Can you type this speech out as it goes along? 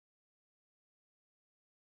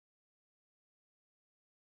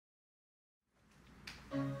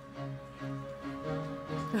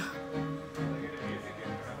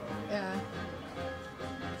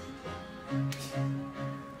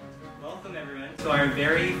everyone, to our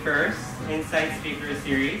very first Insight Speaker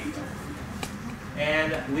Series.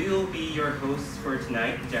 And we will be your hosts for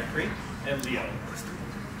tonight, Jeffrey and Leo.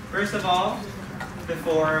 First of all,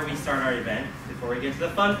 before we start our event, before we get to the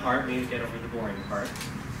fun part, we need to get over the boring part.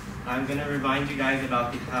 I'm going to remind you guys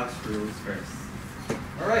about the house rules first.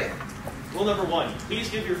 All right. Rule number 1, please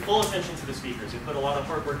give your full attention to the speakers. You put a lot of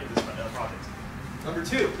hard work into this project. Number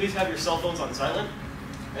 2, please have your cell phones on silent.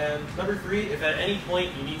 And number 3, if at any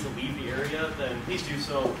point you need to leave the area, then please do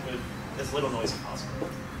so with as little noise as possible.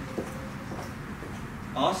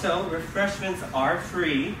 Also, refreshments are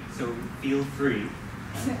free, so feel free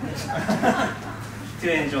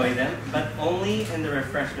to enjoy them, but only in the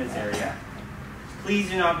refreshments area. Please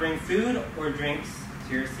do not bring food or drinks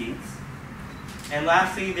to your seats. And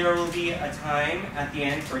lastly, there will be a time at the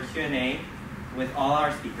end for Q&A with all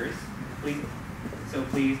our speakers.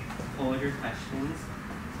 Please hold your questions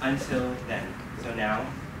until then. So now,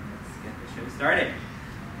 let's get the show started.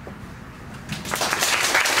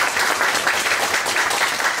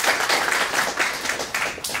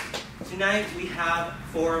 Tonight we have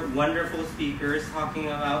 4 wonderful speakers talking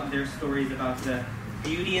about their stories about the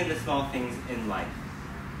beauty and the small things in life.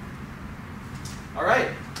 All right.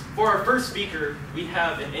 For our first speaker, we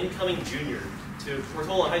have an incoming junior to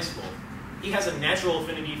Portola High School. He has a natural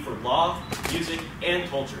affinity for law, music, and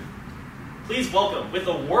culture. Please welcome, with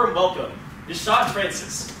a warm welcome, Nishad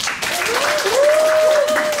Francis.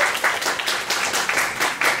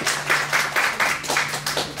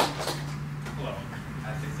 Hello.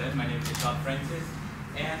 As I said, my name is Nishad Francis,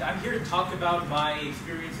 and I'm here to talk about my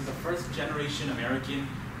experience as a first-generation American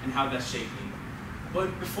and how that shaped me.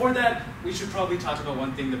 But before that, we should probably talk about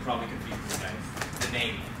one thing that probably confuses you guys, the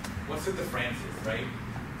name. What's with the Francis, right?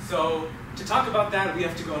 So, to talk about that, we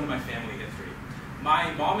have to go into my family history.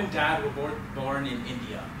 My mom and dad were born in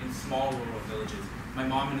India, in small rural villages. My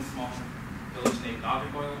mom in a small village named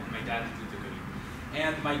Nagargoil, and my dad in Thoothukudi.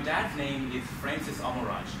 And my dad's name is Francis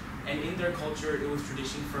Amaraj. And in their culture, it was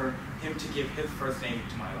tradition for him to give his first name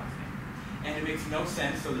to my last name. And it makes no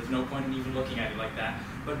sense, so there's no point in even looking at it like that.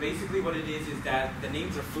 But basically what it is that the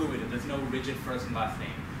names are fluid and there's no rigid first and last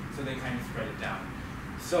name. So they kind of spread it down.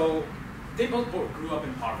 So they both grew up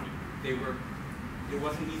in poverty. It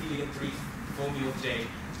wasn't easy to get 3 full meals a day.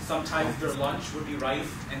 Sometimes their lunch would be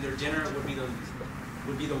rice and their dinner would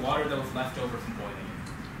be the water that was left over from boiling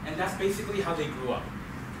it. And that's basically how they grew up.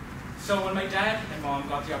 So when my dad and mom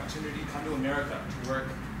got the opportunity to come to America to work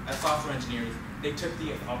as software engineers, they took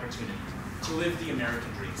the opportunity to live the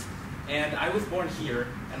American dream. And I was born here,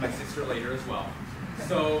 and my sister later as well.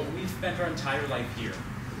 So we spent our entire life here.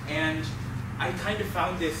 And I kind of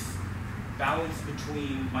found this balance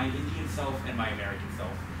between my Indian self and my American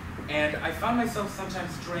self. And I found myself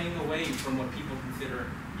sometimes straying away from what people consider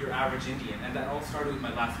your average Indian, and that all started with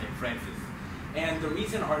my last name, Francis. And the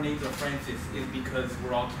reason our names are Francis is because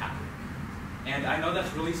we're all Catholic. And I know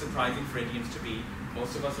that's really surprising for Indians to be.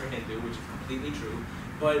 Most of us are Hindu, which is completely true.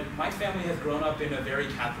 But my family has grown up in a very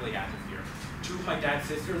Catholic atmosphere. 2 of my dad's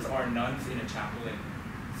sisters are nuns in a chapel in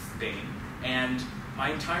Spain. And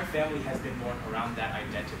my entire family has been born around that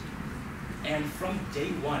identity. And from day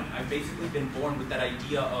 1, I've basically been born with that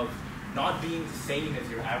idea of not being the same as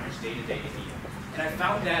your average day-to-day Indian. And I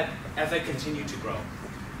found that as I continued to grow.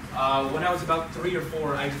 When I was about 3 or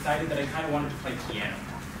 4, I decided that I kind of wanted to play piano.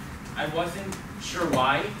 I wasn't sure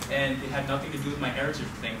why, and it had nothing to do with my heritage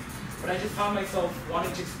things, but I just found myself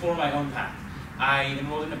wanting to explore my own path. I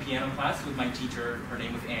enrolled in a piano class with my teacher, her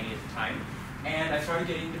name was Annie at the time, and I started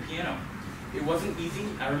getting into piano. It wasn't easy.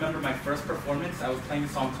 I remember my first performance, I was playing a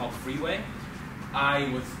song called Freeway. I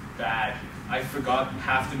was bad. I forgot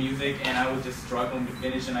half the music, and I was just struggling to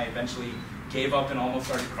finish, and I eventually gave up and almost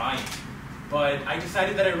started crying. But I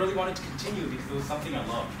decided that I really wanted to continue because it was something I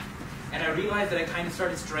loved. And I realized that I kind of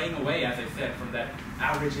started straying away, as I said, from that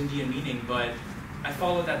average Indian meaning, but I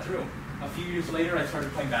followed that through. A few years later, I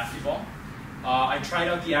started playing basketball. I tried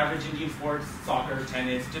out the average Indian sports, soccer,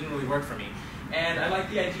 tennis, didn't really work for me. And I liked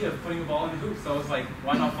the idea of putting the ball in the hoop, so I was like,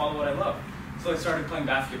 why not follow what I love? So I started playing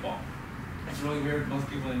basketball. It's really weird, most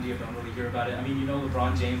people in India don't really hear about it. I mean, you know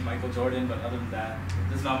LeBron James, Michael Jordan, but other than that,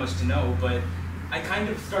 there's not much to know. But I kind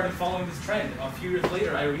of started following this trend. A few years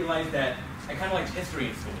later, I realized that I kind of liked history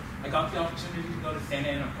in school. I got the opportunity to go to Santa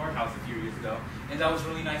Ana Courthouse a few years ago, and that was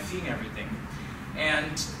really nice seeing everything.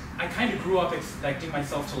 And I kind of grew up expecting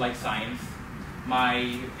myself to like science.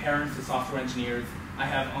 My parents are software engineers. I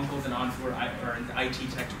have uncles and aunts who are in the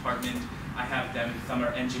IT tech department. I have them, some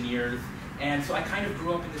are engineers. And so I kind of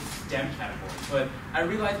grew up in this STEM category. But I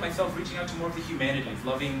realized myself reaching out to more of the humanities,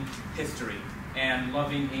 loving history and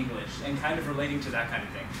loving English, and kind of relating to that kind of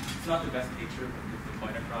thing. It's not the best picture, but gets the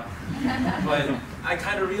point across. But I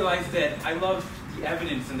kind of realized that I loved the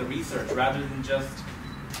evidence and the research rather than just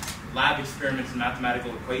lab experiments and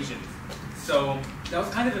mathematical equations. So that was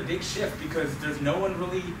kind of a big shift because there's no one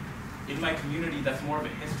really in my community that's more of a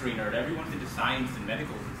history nerd. Everyone's into science and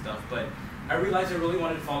medicals and stuff, but I realized I really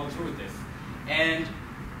wanted to follow through with this. And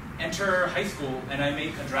enter high school, and I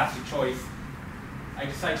make a drastic choice. I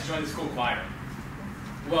decided to join the school choir.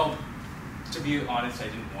 Well, to be honest, I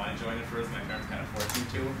didn't want to join at first. My parents kind of forced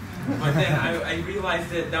me to. But then I realized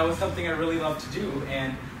that that was something I really loved to do,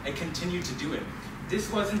 and I continued to do it.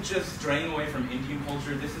 This wasn't just straying away from Indian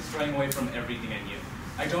culture. This is straying away from everything I knew.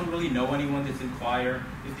 I don't really know anyone that's in choir.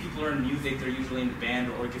 If people are in music, they're usually in the band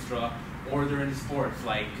or orchestra, or they're into sports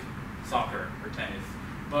like soccer or tennis.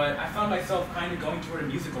 But I found myself kind of going toward a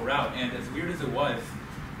musical route, and as weird as it was,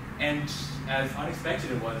 and as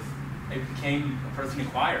unexpected it was, I became a person in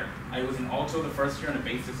choir. I was an alto the first year and a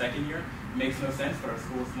bass the second year. It makes no sense, but our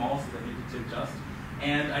school was small, so they needed to adjust.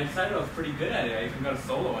 And I decided I was pretty good at it. I even got a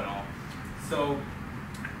solo and all. So,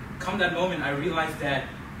 come that moment, I realized that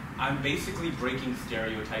I'm basically breaking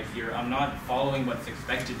stereotypes here. I'm not following what's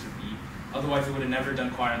expected to be. Otherwise, I would have never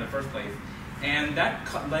done choir in the first place. And that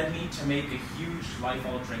led me to make a huge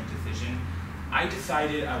life-altering decision. I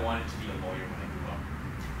decided I wanted to be a lawyer when I grew up.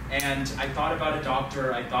 And I thought about a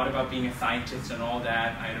doctor, I thought about being a scientist and all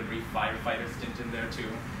that. I had a brief firefighter stint in there too.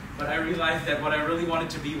 But I realized that what I really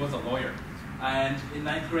wanted to be was a lawyer. And in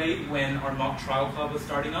 9th grade, when our mock trial club was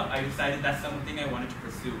starting up, I decided that's something I wanted to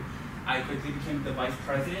pursue. I quickly became the vice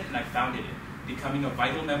president and I founded it, becoming a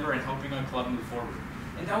vital member and helping our club move forward.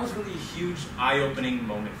 And that was really a huge eye-opening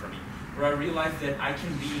moment for me, where I realized that I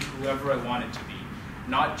can be whoever I wanted to be,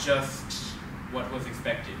 not just what was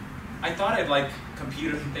expected. I thought I'd like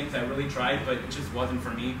computers and things, I really tried, but it just wasn't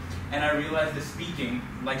for me. And I realized that speaking,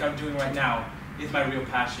 like I'm doing right now, is my real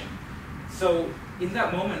passion. So in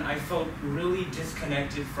that moment, I felt really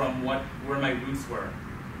disconnected from where my roots were.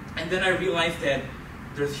 And then I realized that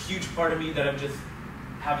there's a huge part of me that I just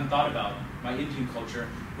haven't thought about, my Indian culture,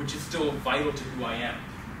 which is still vital to who I am.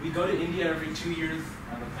 We go to India every 2 years.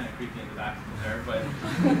 I look kind of creepy in the back there,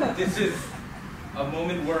 but this is a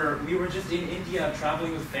moment where we were just in India,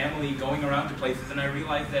 traveling with family, going around to places, and I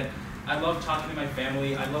realized that I love talking to my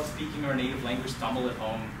family. I love speaking our native language, Tamil, at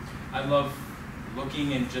home. I love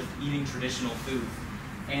looking and just eating traditional foods.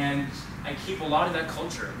 And I keep a lot of that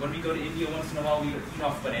culture. When we go to India once in a while, we eat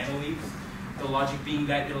off banana leaves. The logic being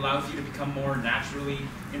that it allows you to become more naturally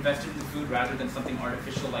invested in the food rather than something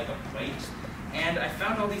artificial like a plate. And I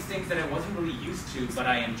found all these things that I wasn't really used to, but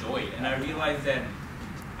I enjoyed. And I realized that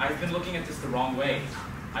I've been looking at this the wrong way.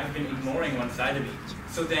 I've been ignoring one side of me.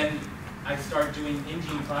 So then I start doing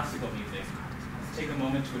Indian classical music. Let's take a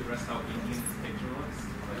moment to address how Indian this picture looks.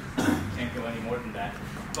 But can't go any more than that.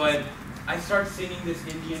 But I start singing this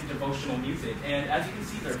Indian devotional music. And as you can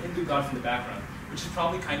see, there are Hindu gods in the background, which is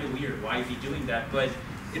probably kind of weird. Why is he doing that? But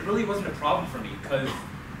it really wasn't a problem for me, because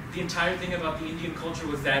the entire thing about the Indian culture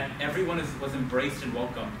was that everyone was embraced and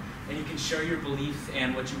welcomed, and you can share your beliefs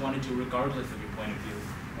and what you want to do regardless of your point of view.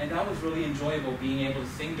 And that was really enjoyable, being able to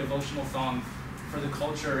sing devotional songs for the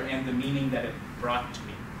culture and the meaning that it brought to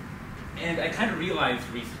me. And I kind of realized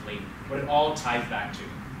recently what it all ties back to,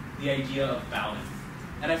 the idea of balance.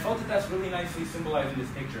 And I felt that that's really nicely symbolized in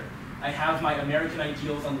this picture. I have my American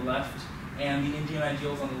ideals on the left and the Indian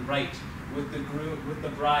ideals on the right, with the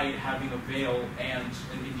bride having a veil and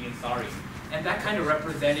an Indian sari. And that kind of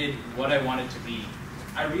represented what I wanted to be.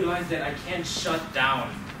 I realized that I can't shut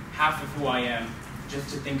down half of who I am just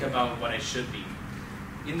to think about what I should be.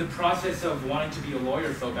 In the process of wanting to be a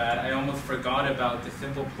lawyer so bad, I almost forgot about the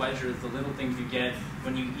simple pleasures, the little things you get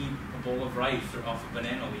when you eat a bowl of rice or off a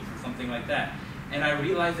banana leaf or something like that. And I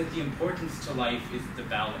realized that the importance to life is the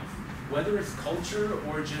balance. Whether it's culture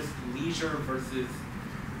or just leisure versus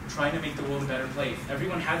trying to make the world a better place.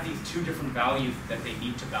 Everyone has these two different values that they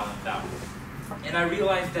need to balance out. And I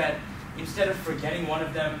realized that instead of forgetting one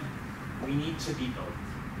of them, we need to be both.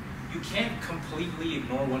 You can't completely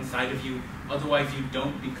ignore one side of you, otherwise you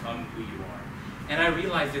don't become who you are. And I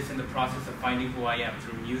realized this in the process of finding who I am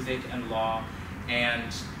through music and law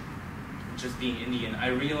and just being Indian. I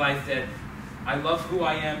realized that I love who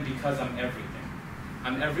I am because I'm everything.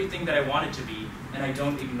 I'm everything that I wanted to be, and I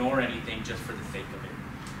don't ignore anything just for the sake of it.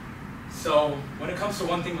 So when it comes to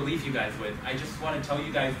one thing to leave you guys with, I just want to tell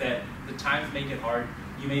you guys that the times make it hard.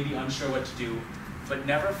 You may be unsure what to do, but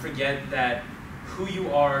never forget that who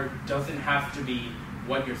you are doesn't have to be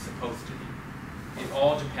what you're supposed to be. It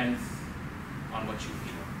all depends on what you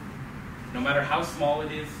feel. No matter how small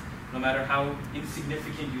it is, no matter how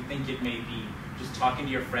insignificant you think it may be, just talking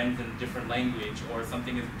to your friends in a different language or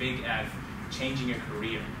something as big as changing your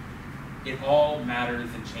career. It all matters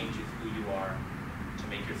and changes who you are to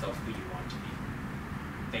make yourself who you want to be.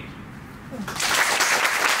 Thank you.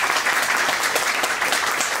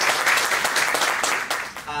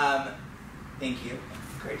 Thank you.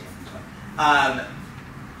 Great job.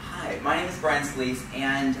 Hi, my name is Brian Scalise,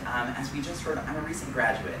 and as we just heard, I'm a recent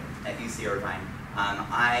graduate at UC Irvine.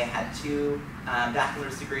 I had 2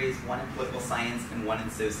 bachelor's degrees, one in political science and one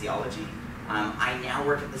in sociology. I now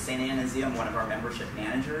work at the St. Anna Zoo. I'm one of our membership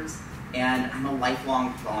managers, and I'm a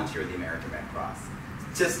lifelong volunteer of the American Red Cross.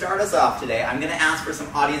 To start us off today, I'm going to ask for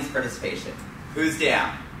some audience participation. Who's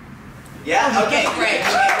down? Yeah? Okay, great.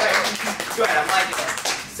 Good, I'm liking it.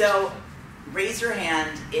 So, raise your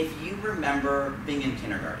hand if you remember being in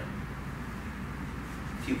kindergarten.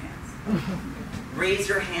 A few hands. Raise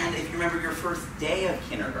your hand if you remember your first day of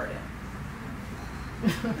kindergarten. A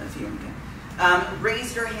few, okay.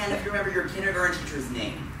 Raise your hand if you remember your kindergarten teacher's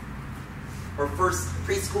name. Or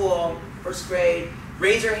preschool, first grade.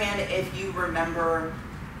 Raise your hand if you remember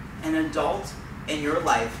an adult in your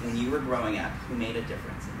life when you were growing up who made a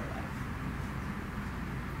difference in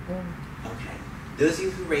your life. Okay. Those of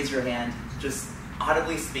you who raise your hand, just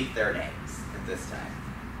audibly speak their names at this time.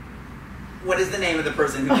 What is the name of the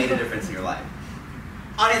person who made a difference in your life?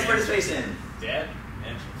 Audience participation. Dad?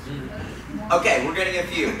 Okay, we're getting a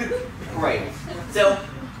few. Great. So,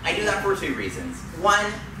 I do that for 2 reasons.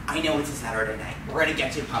 1, I know it's a Saturday night. We're going to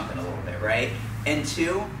get you pumping a little bit, right? And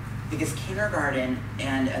 2, because kindergarten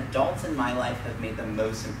and adults in my life have made the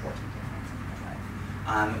most important difference in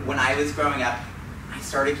my life. When I was growing up, I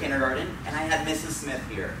started kindergarten, and I had Mrs. Smith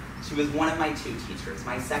here. She was one of my 2 teachers.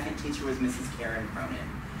 My second teacher was Mrs. Karen Cronin.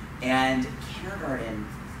 And kindergarten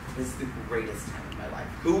was the greatest time of my life.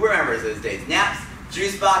 Who remembers those days? Naps,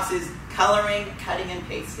 juice boxes, coloring, cutting, and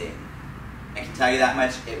pasting. I can tell you that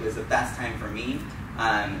much. It was the best time for me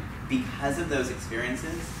because of those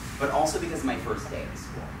experiences, but also because of my first day of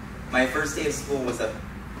school. My first day of school was a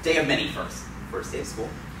day of many firsts. First day of school.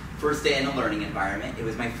 First day in a learning environment. It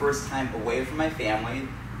was my first time away from my family.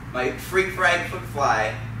 My freak flag could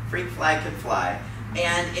fly.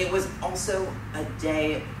 And it was also a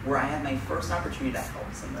day where I had my first opportunity to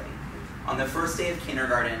help somebody. On the first day of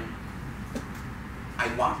kindergarten, I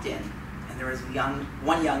walked in, and there was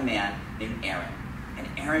one young man named Aaron. And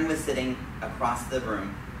Aaron was sitting across the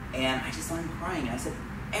room, and I just saw him crying. And I said,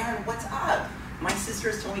 Aaron, what's up? My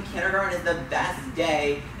sisters told me kindergarten is the best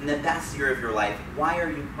day and the best year of your life. Why are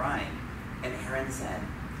you crying? And Aaron said,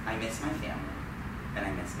 I miss my family, and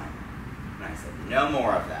I miss my mom. And I said, no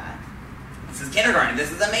more of that. This is kindergarten.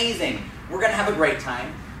 This is amazing. We're going to have a great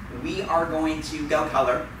time. We are going to go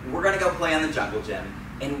color. We're going to go play on the jungle gym.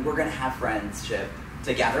 And we're going to have friendship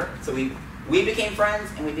together. So we became friends,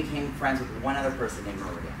 and we became friends with one other person named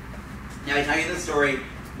Maria. Now, I tell you this story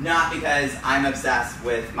not because I'm obsessed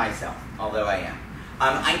with myself, although I am.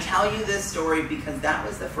 I tell you this story because that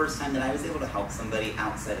was the first time that I was able to help somebody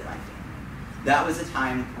outside of my family. That was a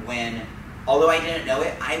time when, although I didn't know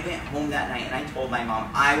it, I went home that night and I told my mom,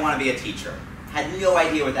 I want to be a teacher. Had no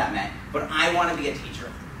idea what that meant, but I want to be a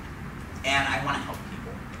teacher. And I want to help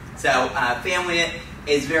people. So family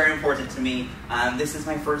is very important to me. This is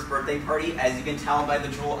my first birthday party. As you can tell by the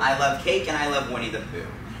jewel, I love cake and I love Winnie the Pooh.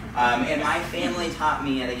 And my family taught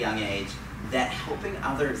me at a young age that helping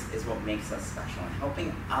others is what makes us special. And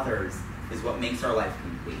helping others is what makes our life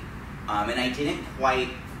complete. And I didn't quite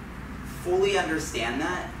fully understand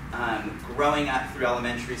that. Growing up through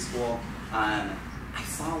elementary school, I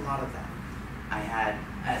saw a lot of that. I had,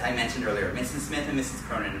 as I mentioned earlier, Mrs. Smith and Mrs.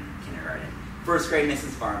 Cronin in kindergarten. First grade,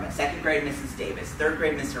 Mrs. Varma. Second grade, Mrs. Davis. Third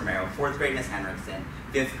grade, Mr. Merrill. Fourth grade, Miss Henriksen.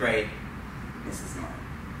 Fifth grade, Mrs. Norton.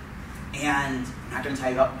 And I'm not going to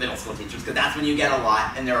tell you about middle school teachers because that's when you get a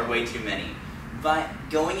lot and there are way too many. But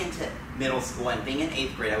going into middle school and being in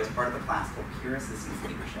 8th grade, I was part of a class called Peer Assistance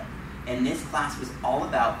Leadership. And this class was all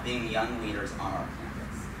about being young leaders on our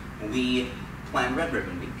campus. We planned Red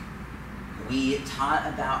Ribbon Week. We taught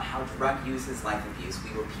about how drug use is life abuse.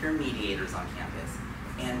 We were peer mediators on campus.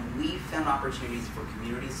 And we found opportunities for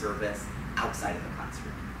community service outside of the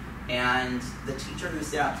classroom. And the teacher who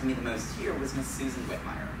stood out to me the most here was Miss Susan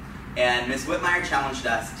Whitmire. And Miss Whitmire challenged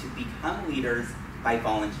us to become leaders by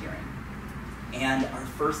volunteering. And our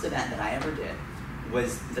first event that I ever did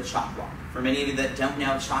was the Chalk Walk. For many of you that don't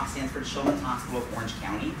know, CHOC stands for Children's Hospital of Orange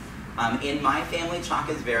County. In my family, CHOC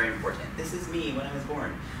is very important. This is me when I was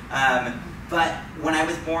born. But when I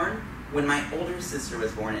was born, when my older sister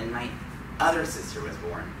was born and my other sister was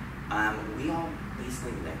born, we all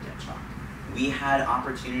basically lived at CHOC. We had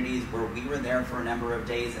opportunities where we were there for a number of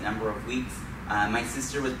days, a number of weeks. My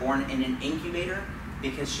sister was born in an incubator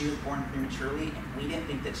because she was born prematurely, and we didn't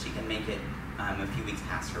think that she could make it a few weeks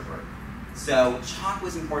past her birth. So chalk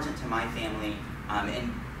was important to my family,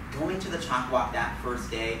 and going to the chalk walk that first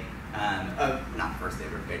day, not first day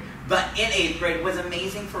of 8th grade, but in 8th grade was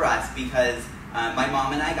amazing for us because my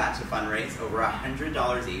mom and I got to fundraise over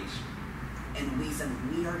 $100 each, and we said,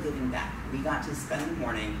 we are giving back. We got to spend the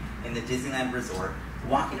morning in the Disneyland Resort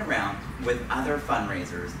walking around with other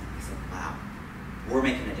fundraisers, and we said, wow, we're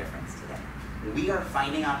making a difference today. We are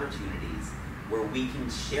finding opportunities where we can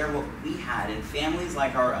share what we had, and families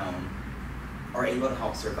like our own are able to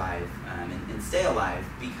help survive and stay alive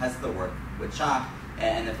because of the work with chalk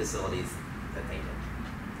and the facilities that they did.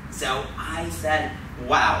 So I said,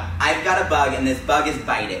 wow, I've got a bug and this bug is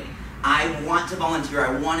biting. I want to volunteer,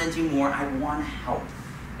 I want to do more, I want to help.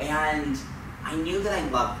 And I knew that I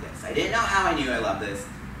loved this. I didn't know how I knew I loved this.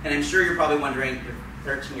 And I'm sure you're probably wondering, you're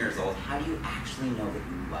 13 years old, how do you actually know that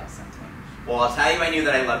you love something? Well, I'll tell you I knew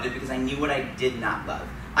that I loved it because I knew what I did not love.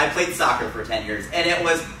 I played soccer for 10 years, and it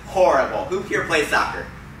was horrible. Who here plays soccer?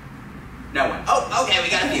 No one. Oh, okay, we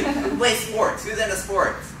got a few. Who plays sports? Who's into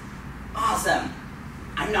sports? Awesome.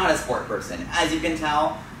 I'm not a sport person. As you can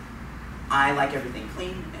tell, I like everything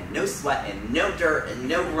clean, and no sweat, and no dirt, and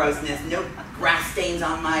no grossness, no grass stains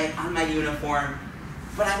on my uniform.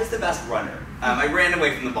 But I was the best runner. I ran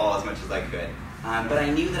away from the ball as much as I could. But I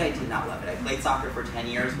knew that I did not love it. I played soccer for 10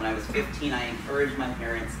 years. When I was 15, I encouraged my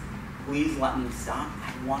parents, please let me stop.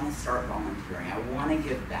 I want to start volunteering. I want to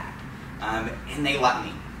give back. And they let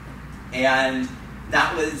me. And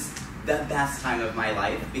that was the best time of my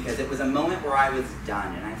life because it was a moment where I was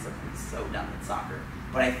done. And I said, I'm so done with soccer.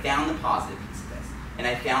 But I found the positive piece of this. And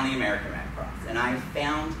I found the American Red Cross. And I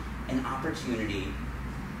found an opportunity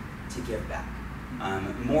to give back.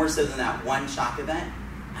 More so than that one chalk event,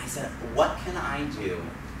 I said, what can I do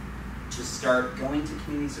to start going to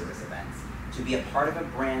community service events, to be a part of a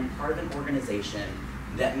brand, part of an organization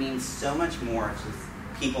that means so much more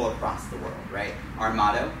to people across the world, right? Our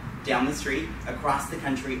motto, down the street, across the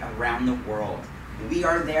country, around the world. We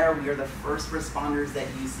are there, we are the first responders that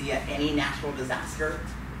you see at any natural disaster.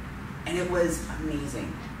 And it was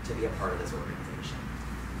amazing to be a part of this organization.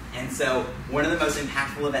 And so one of the most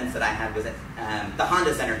impactful events that I had was at the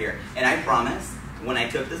Honda Center here. And I promise, when I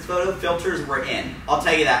took this photo, filters were in. I'll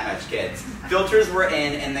tell you that much, kids. Filters were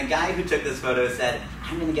in, and the guy who took this photo said,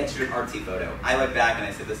 I'm going to get you an artsy photo. I looked back and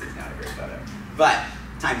I said, this is not a great photo. But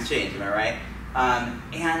times change, am I right?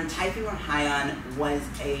 And Typhoon Haiyan was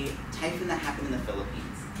a typhoon that happened in the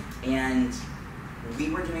Philippines. And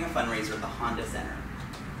we were doing a fundraiser at the Honda Center.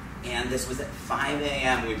 And this was at 5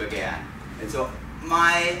 a.m. we began. And so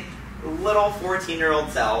my little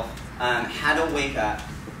 14-year-old self had to wake up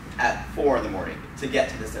at 4 in the morning to get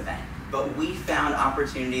to this event. But we found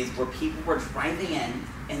opportunities where people were driving in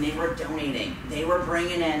and they were donating. They were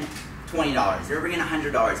bringing in $20. They were bringing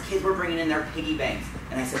 $100. Kids were bringing in their piggy banks.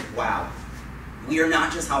 And I said, wow, we are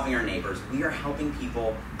not just helping our neighbors. We are helping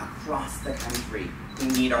people across the country who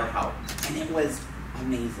need our help. And it was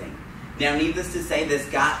amazing. Now, needless to say, this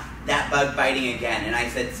got that bug biting again. And I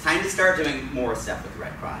said, it's time to start doing more stuff with the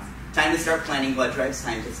Red Cross. Time to start planning blood drives,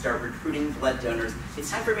 time to start recruiting blood donors. It's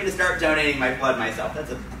time for me to start donating my blood myself.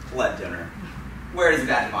 That's a blood donor. Where is the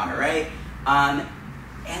badge of honor, right?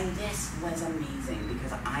 And this was amazing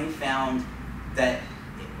because I found that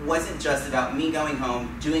it wasn't just about me going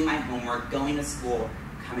home, doing my homework, going to school,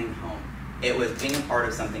 coming home. It was being a part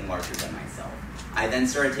of something larger than myself. I then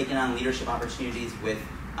started taking on leadership opportunities with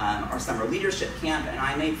our summer leadership camp, and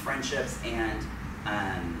I made friendships and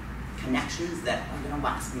connections that are going to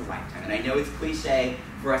last me a lifetime. And I know it's cliche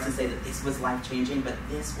for us to say that this was life-changing, but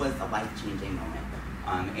this was a life-changing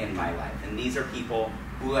moment in my life. And these are people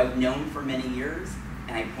who I've known for many years,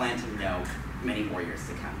 and I plan to know many more years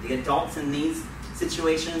to come. The adults in these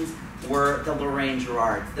situations were the Lorraine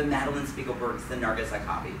Gerards, the Madeline Spiegelbergs, the Nargis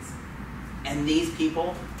Akabis. And these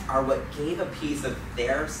people are what gave a piece of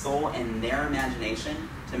their soul and their imagination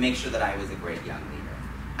to make sure that I was a great young leader.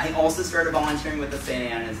 I also started volunteering with the Santa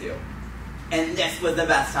Ana Zoo. And this was the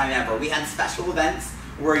best time ever. We had special events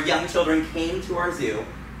where young children came to our zoo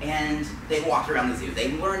and they walked around the zoo.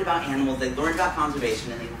 They learned about animals, they learned about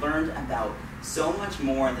conservation, and they learned about so much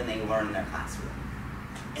more than they learned in their classroom.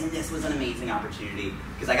 And this was an amazing opportunity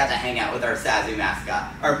because I got to hang out with our Sazu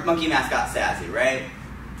mascot, our monkey mascot Sazu, right?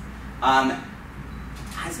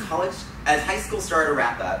 As high school started to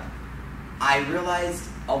wrap up, I realized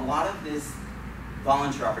a lot of these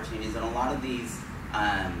volunteer opportunities and a lot of these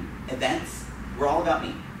events were all about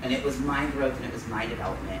me. And it was my growth and it was my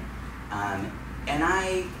development. And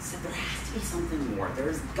I said, there has to be something more.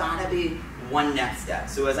 There's got to be one next step.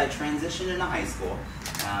 So as I transitioned into high school,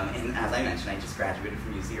 and as I mentioned, I just graduated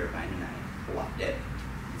from UC Irvine and I loved it.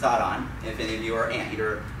 Zodon, if any of you are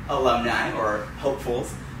Anteater alumni or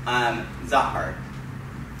hopefuls, Zothard.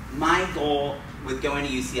 My goal with going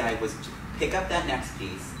to UCI was to pick up that next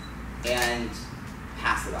piece and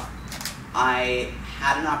pass it on. I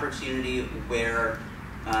had an opportunity where,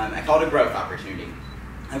 I call it a growth opportunity.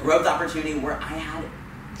 A growth opportunity where I had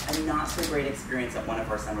a not so great experience at one of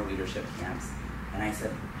our summer leadership camps. And I said,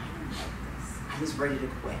 I don't like this. I was ready to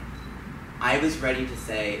quit. I was ready to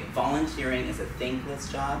say, volunteering is a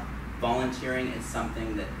thankless job. Volunteering is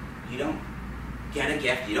something that you don't get a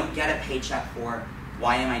gift, you don't get a paycheck for.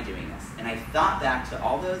 Why am I doing this? And I thought back to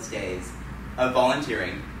all those days of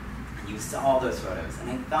volunteering, and you saw all those photos, and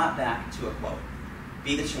I thought back to a quote,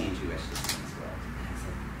 be the change you wish to see in this world. And I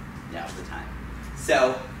said, now's the time.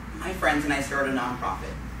 So my friends and I started a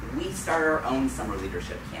nonprofit. We started our own summer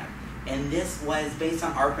leadership camp. And this was based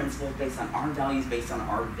on our principles, based on our values, based on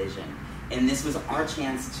our vision. And this was our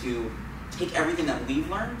chance to take everything that we've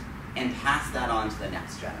learned and pass that on to the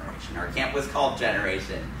next generation. Our camp was called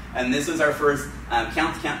Generation. And this was our first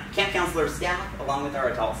camp counselor staff, along with our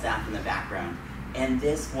adult staff in the background. And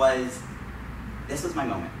this was my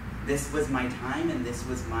moment. This was my time, and this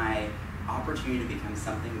was my opportunity to become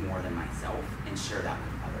something more than myself and share that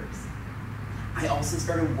with others. I also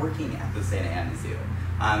started working at the Santa Ana Zoo.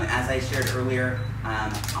 As I shared earlier,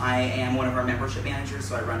 I am one of our membership managers,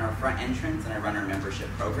 so I run our front entrance and I run our membership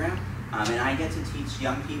program. And I get to teach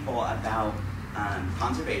young people about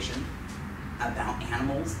conservation, about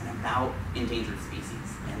animals, and about endangered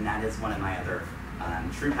species. And that is one of my other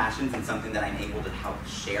true passions and something that I'm able to help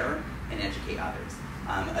share and educate others.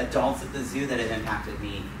 Adults at the zoo that have impacted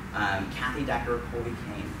me, Kathy Decker, Colby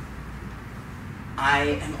Kane.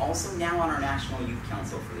 I am also now on our National Youth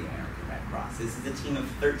Council for the American Red Cross. This is a team of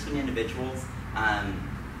 13 individuals.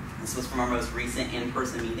 This was from our most recent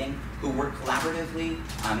in-person meeting, who work collaboratively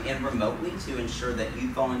and remotely to ensure that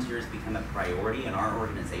youth volunteers become a priority in our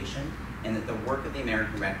organization, and that the work of the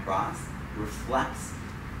American Red Cross reflects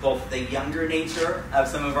both the younger nature of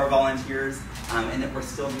some of our volunteers and that we're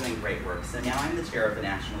still doing great work. So now I'm the chair of the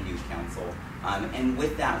National Youth Council, and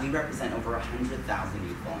with that, we represent over 100,000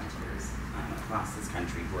 youth volunteers across this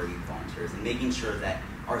country who are youth volunteers, and making sure that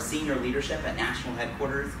our senior leadership at national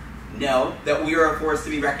headquarters know that we are a force to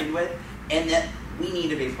be reckoned with, and that we need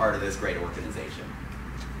to be part of this great organization.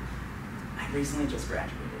 I recently just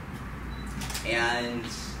graduated, and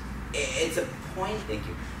it's a point, thank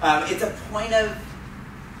you, it's a point of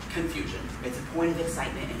confusion, it's a point of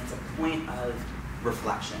excitement, and it's a point of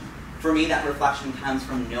reflection. For me, that reflection comes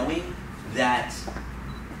from knowing that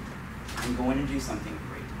I'm going to do something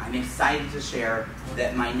great. I'm excited to share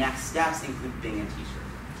that my next steps include being a teacher.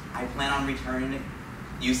 I plan on returning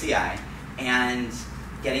to UCI and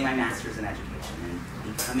getting my master's in education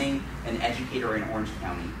and becoming an educator in Orange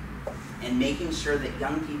County and making sure that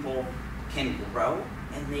young people can grow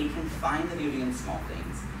and they can find the beauty in small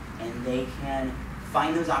things and they can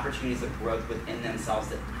find those opportunities of growth within themselves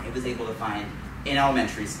that I was able to find in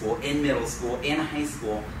elementary school, in middle school, in high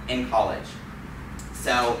school, in college.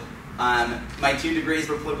 So my 2 degrees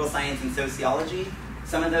were political science and sociology.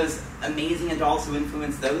 Some of those amazing adults who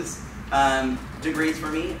influenced those degrees for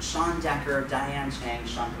me, Sean Decker, Diane Chang,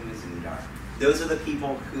 Shantanu Mazumdar. Those are the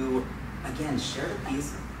people who, again, shared a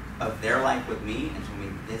piece of their life with me and told me,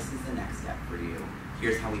 this is the next step for you.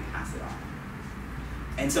 Here's how we pass it on.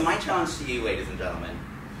 And so my challenge to you, ladies and gentlemen,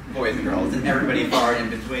 boys and girls, and everybody far in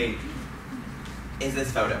between, is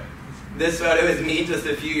this photo. This photo is me just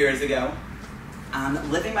a few years ago,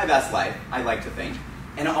 living my best life, I like to think,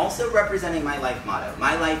 and also representing my life motto.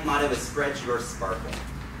 My life motto is spread your sparkle.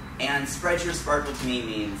 And spread your sparkle to me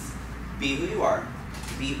means be who you are,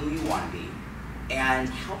 be who you want to be, and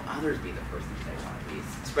help others be the person they want to be.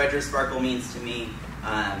 Spread your sparkle means to me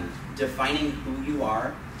defining who you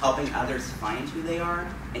are, helping others find who they are,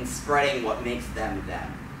 and spreading what makes them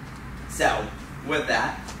them. So, with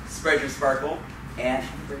that, spread your sparkle, and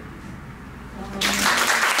have a great evening.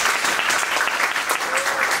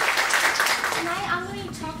 Tonight I'm going to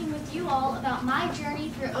be talking with you all about my journey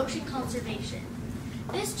through ocean conservation.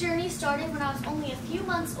 This journey started when I was only a few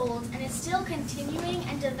months old and is still continuing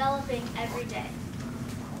and developing every day.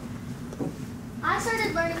 I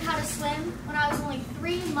started learning how to swim when I was only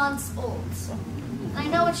 3 months old. And I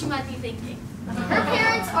know what you might be thinking. Her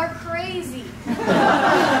parents are crazy.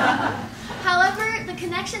 However, the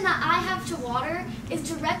connection that I have to water is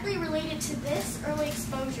directly related to this early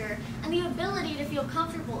exposure and the ability to feel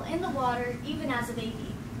comfortable in the water even as a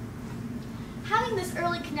baby. Having this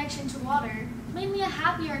early connection to water made me a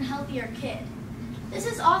happier and healthier kid. This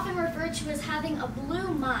is often referred to as having a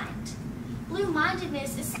blue mind.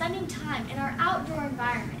 Blue-mindedness is spending time in our outdoor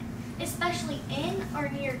environment, especially in or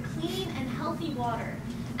near clean and healthy water,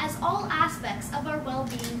 as all aspects of our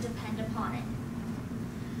well-being depend upon it.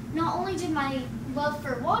 Not only did my love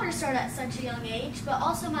for water start at such a young age, but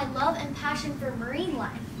also my love and passion for marine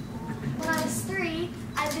life. When I was 3,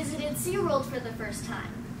 I visited SeaWorld for the first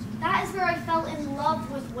time. That is where I fell in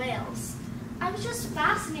love with whales. I was just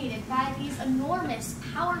fascinated by these enormous,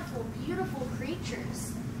 powerful, beautiful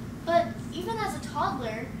creatures. But even as a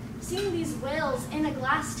toddler, seeing these whales in a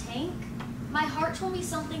glass tank, my heart told me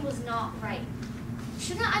something was not right.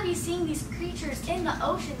 Shouldn't I be seeing these creatures in the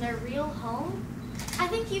ocean, their real home? I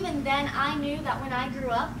think even then I knew that when I grew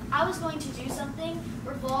up, I was going to do something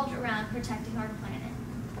revolved around protecting our planet.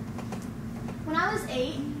 When I was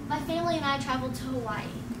 8, my family and I traveled to Hawaii.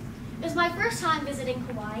 It was my first time visiting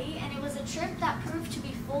Hawaii, and it was a trip that proved to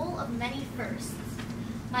be full of many firsts.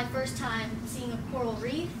 My first time seeing a coral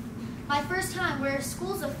reef, my first time where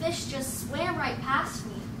schools of fish just swam right past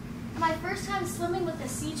me, and my first time swimming with a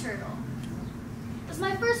sea turtle. It was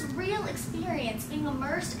my first real experience being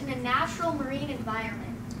immersed in a natural marine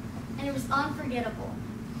environment, and it was unforgettable.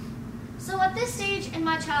 So at this stage in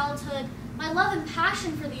my childhood, my love and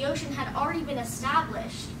passion for the ocean had already been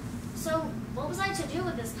established. So what was I to do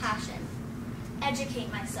with this passion?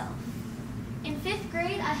 Educate myself. In 5th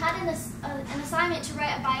grade, I had an assignment to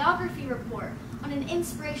write a biography report on an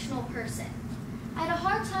inspirational person. I had a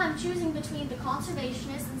hard time choosing between the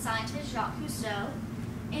conservationist and scientist Jacques Cousteau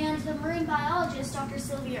and the marine biologist Dr.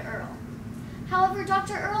 Sylvia Earle. However,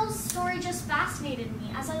 Dr. Earle's story just fascinated me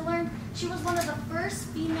as I learned she was one of the first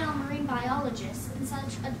female marine biologists in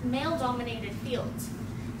such a male-dominated field.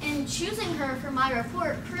 And choosing her for my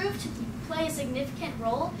report proved to play a significant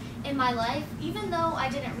role in my life, even though I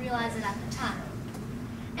didn't realize it at the time.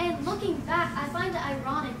 And looking back, I find it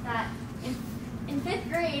ironic that in 5th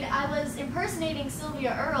grade, I was impersonating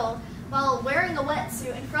Sylvia Earle while wearing a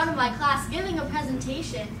wetsuit in front of my class, giving a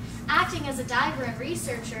presentation, acting as a diver and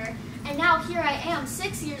researcher, and now here I am,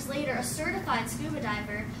 6 years later, a certified scuba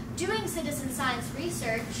diver, doing citizen science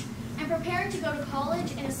research, and preparing to go to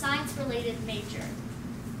college in a science-related major.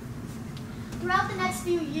 Throughout the next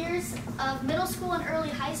few years of middle school and early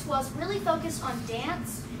high school, I was really focused on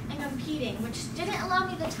dance and competing, which didn't allow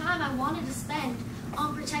me the time I wanted to spend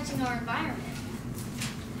on protecting our environment.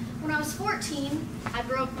 When I was 14, I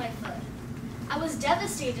broke my foot. I was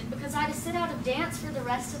devastated because I had to sit out of dance for the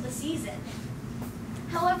rest of the season.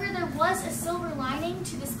 However, there was a silver lining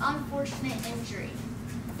to this unfortunate injury.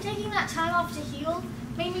 Taking that time off to heal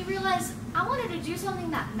made me realize I wanted to do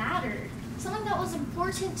something that mattered, something that was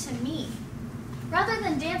important to me, rather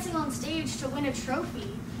than dancing on stage to win a trophy,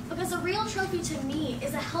 because a real trophy to me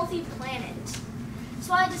is a healthy planet.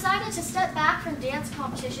 So I decided to step back from dance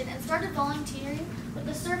competition and started volunteering with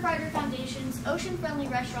the Surfrider Foundation's Ocean Friendly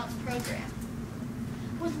Restaurants program.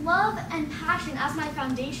 With love and passion as my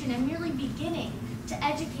foundation and merely beginning to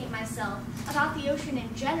educate myself about the ocean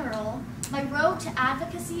in general, my road to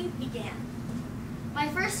advocacy began. My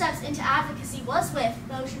first steps into advocacy was with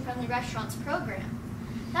the Ocean Friendly Restaurants program.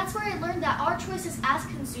 That's where I learned that our choices as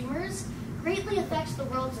consumers greatly affect the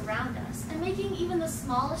world around us, and making even the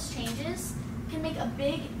smallest changes can make a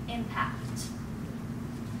big impact.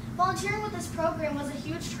 Volunteering with this program was a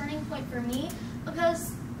huge turning point for me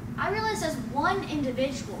because I realized as one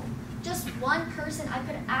individual, just one person, I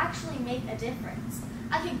could actually make a difference.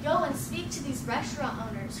 I could go and speak to these restaurant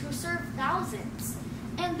owners who serve thousands,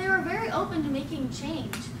 and they were very open to making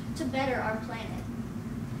change to better our planet.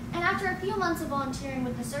 And after a few months of volunteering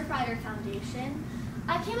with the Surfrider Foundation,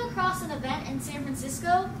 I came across an event in San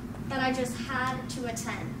Francisco that I just had to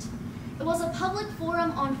attend. It was a public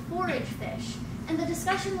forum on forage fish, and the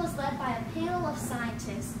discussion was led by a panel of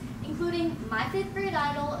scientists, including my 5th grade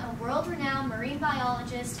idol and world-renowned marine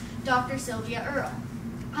biologist, Dr. Sylvia Earle.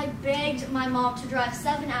 I begged my mom to drive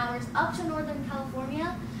 7 hours up to Northern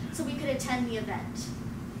California so we could attend the event.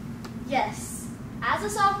 Yes, as a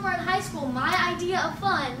sophomore in high school, my idea of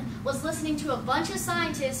fun was listening to a bunch of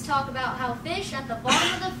scientists talk about how fish at the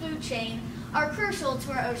bottom of the food chain are crucial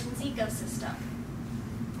to our ocean's ecosystem.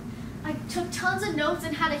 I took tons of notes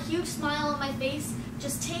and had a huge smile on my face,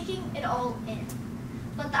 just taking it all in.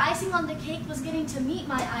 But the icing on the cake was getting to meet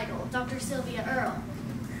my idol, Dr. Sylvia Earle.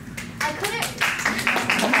 I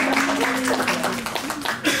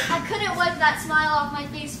couldn't wipe that smile off my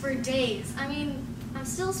face for days. I mean, I'm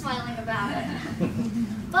still smiling about it.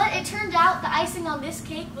 But it turned out the icing on this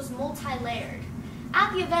cake was multi-layered.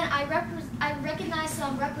 At the event, I recognized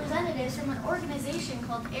some representatives from an organization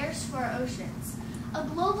called Heirs to Our Oceans, a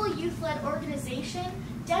global youth-led organization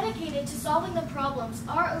dedicated to solving the problems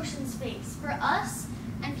our oceans face for us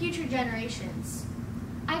and future generations.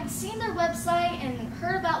 I'd seen their website and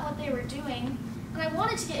heard about what they were doing, and I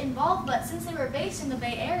wanted to get involved, but since they were based in the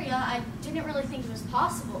Bay Area, I didn't really think it was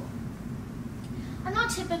possible. I'm not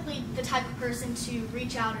typically the type of person to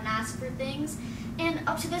reach out and ask for things, and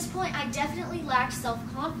up to this point, I definitely lacked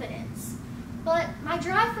self-confidence. But my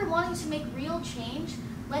drive for wanting to make real change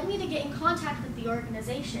led me to get in contact with the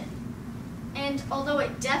organization. And although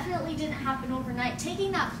it definitely didn't happen overnight,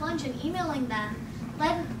 taking that plunge and emailing them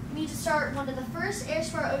led me to start one of the first Heirs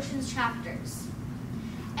for Our Oceans chapters.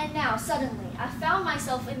 And now, suddenly, I found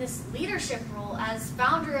myself in this leadership role as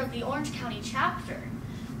founder of the Orange County chapter.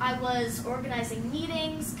 I was organizing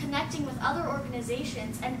meetings, connecting with other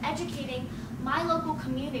organizations, and educating my local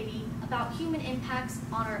community about human impacts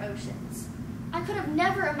on our oceans. I could have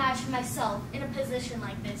never imagined myself in a position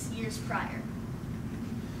like this years prior.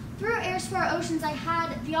 Through Heirs for Our Oceans, I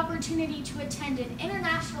had the opportunity to attend an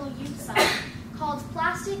international youth summit called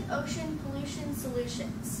Plastic Ocean Pollution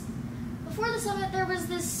Solutions. Before the summit, there was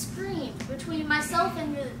this screen between myself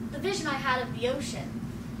and the vision I had of the ocean.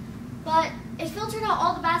 But it filtered out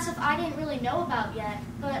all the bad stuff I didn't really know about yet.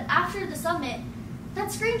 But after the summit,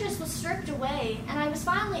 that screen just was stripped away, and I was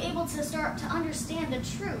finally able to start to understand the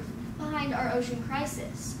truth behind our ocean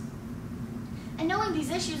crisis. And knowing these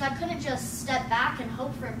issues, I couldn't just step back and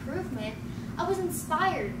hope for improvement. I was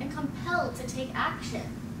inspired and compelled to take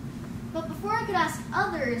action. But before I could ask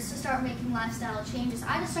others to start making lifestyle changes, I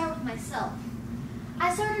had to start with myself.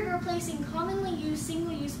 I started replacing commonly used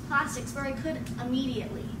single-use plastics where I could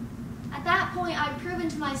immediately. At that point, I'd proven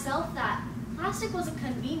to myself that plastic was a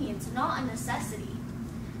convenience, not a necessity.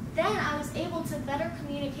 Then I was able to better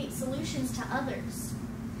communicate solutions to others.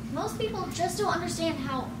 Most people just don't understand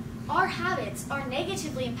how our habits are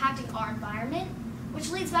negatively impacting our environment,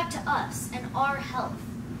 which leads back to us and our health.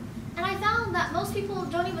 And I found that most people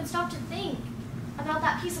don't even stop to think about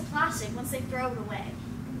that piece of plastic once they throw it away.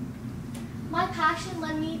 My passion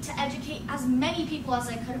led me to educate as many people as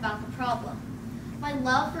I could about the problem. My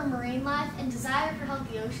love for marine life and desire for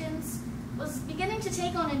healthy oceans was beginning to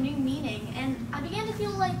take on a new meaning, and I began to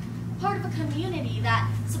feel like part of a community that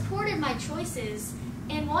supported my choices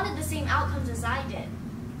and wanted the same outcomes as I did.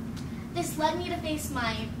 This led me to face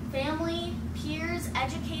my family, peers,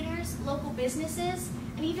 educators, local businesses,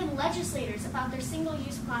 and even legislators about their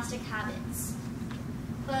single-use plastic habits.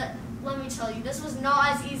 But let me tell you, this was not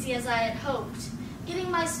as easy as I had hoped.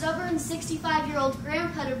 Getting my stubborn 65-year-old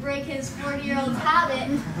grandpa to break his 40-year-old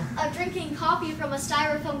habit of drinking coffee from a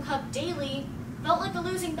styrofoam cup daily felt like a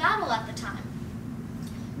losing battle at the time.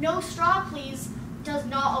 No straw, please, does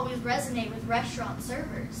not always resonate with restaurant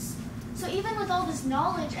servers. So even with all this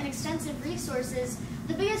knowledge and extensive resources,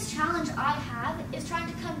 the biggest challenge I have is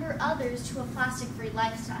trying to convert others to a plastic-free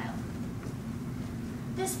lifestyle.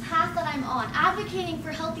 This path that I'm on, advocating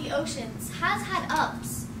for healthy oceans, has had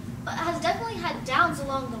ups, but has definitely had downs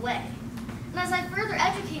along the way. And as I further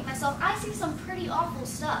educate myself, I see some pretty awful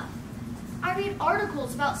stuff. I read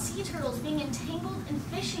articles about sea turtles being entangled in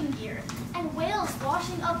fishing gear and whales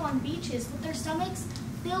washing up on beaches with their stomachs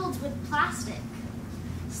filled with plastic.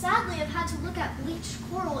 Sadly, I've had to look at bleached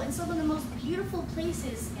coral in some of the most beautiful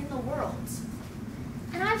places in the world.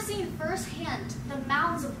 And I've seen firsthand the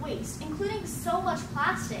mounds of waste, including so much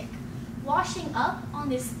plastic, washing up on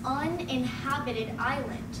this uninhabited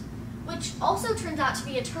island, which also turns out to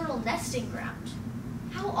be a turtle nesting ground.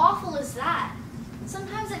 How awful is that?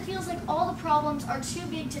 Sometimes it feels like all the problems are too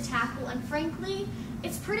big to tackle, and frankly,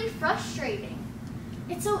 it's pretty frustrating.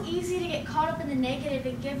 It's so easy to get caught up in the negative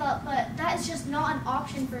and give up, but that is just not an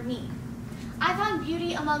option for me. I find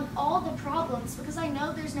beauty among all the problems because I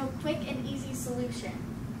know there's no quick and easy solution.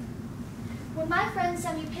 When my friends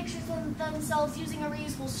send me pictures of themselves using a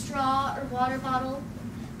reusable straw or water bottle,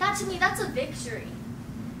 to me, that's a victory.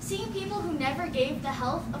 Seeing people who never gave the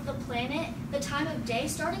health of the planet the time of day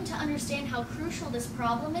starting to understand how crucial this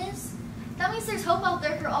problem is, that means there's hope out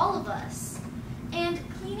there for all of us. And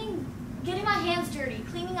getting my hands dirty,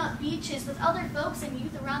 cleaning up beaches with other folks and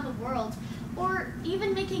youth around the world, or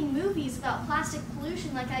even making movies about plastic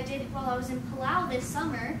pollution like I did while I was in Palau this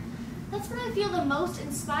summer, that's when I feel the most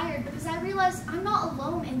inspired because I realize I'm not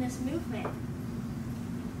alone in this movement.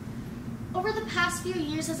 Over the past few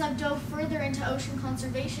years, as I've dove further into ocean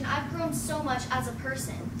conservation, I've grown so much as a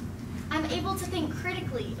person. I'm able to think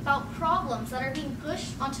critically about problems that are being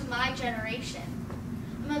pushed onto my generation.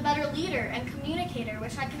 I'm a better leader and communicator,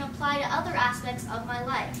 which I can apply to other aspects of my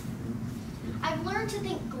life. I've learned to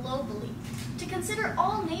think globally, to consider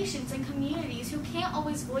all nations and communities who can't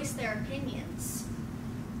always voice their opinions.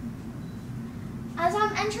 As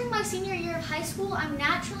I'm entering my senior year of high school, I'm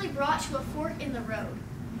naturally brought to a fork in the road.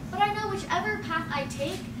 But I know whichever path I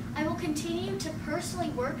take, I will continue to personally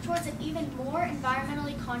work towards an even more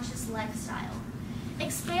environmentally conscious lifestyle,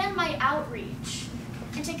 expand my outreach,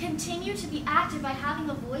 and to continue to be active by having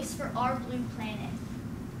a voice for our blue planet.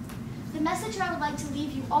 The message I would like to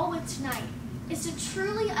leave you all with tonight is to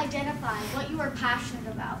truly identify what you are passionate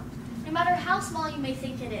about, no matter how small you may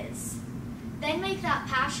think it is. Then make that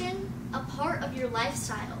passion a part of your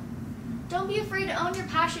lifestyle. Don't be afraid to own your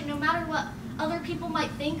passion no matter what other people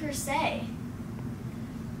might think or say.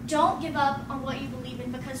 Don't give up on what you believe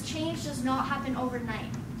in, because change does not happen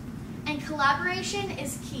overnight. And collaboration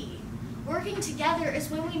is key. Working together is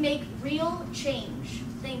when we make real change.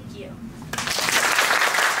 Thank you.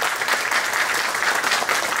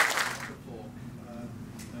 Wonderful.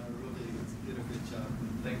 Really did a good job.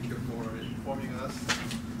 Thank you for informing us.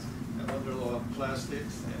 I wonder about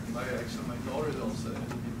plastics, and my daughter is also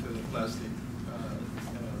into the plastic,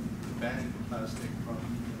 banning plastic from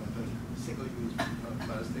the single-use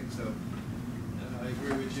plastic. So I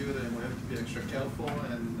agree with you that we have to be extra careful,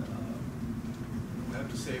 and we have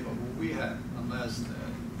to save what we have, unless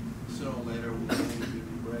sooner or later we'll be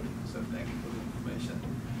ready. So thank you for the information.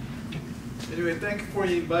 Anyway, thank you for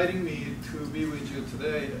inviting me to be with you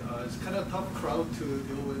today. It's kind of a tough crowd to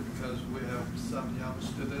deal with because we have some young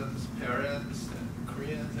students, parents, and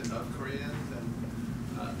Koreans and not Koreans,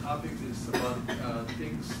 and topic is about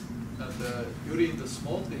things, the beauty in the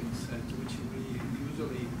small things, and which we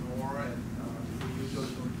usually ignore and we usually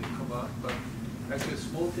don't think about, but actually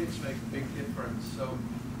small things make a big difference. So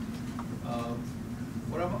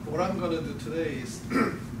what I'm going to do today is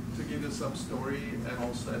to give you some story, and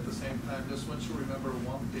also at the same time just want you to remember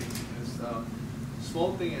one thing is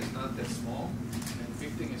small thing is not that small, and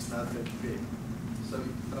big thing is not that big. So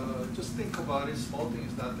just think about it, small thing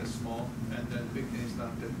is not that small, and then big thing is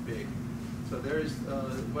not that big. So there is,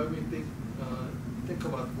 when we think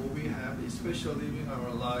about what we have, especially living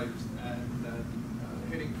our lives and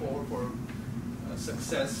heading forward for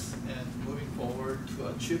success and moving forward to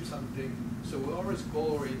achieve something. So we always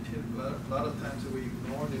goal-oriented. A lot of times we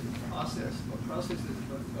ignore the process. The process is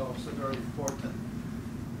also very important.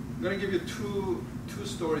 I'm going to give you two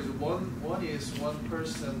stories. One is one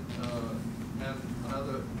person and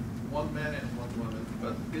another, one man and one woman.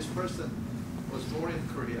 But this person was born in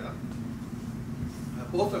Korea.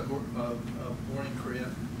 Both are born in Korea.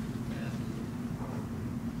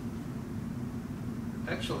 And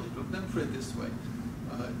actually, let me put it this way.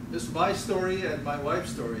 This is my story and my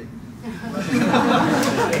wife's story.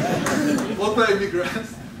 Both are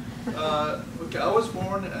immigrants. Okay, I was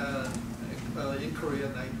born in Korea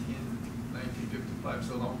in 1955,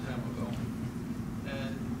 so a long time ago.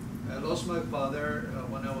 And I lost my father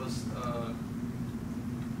when I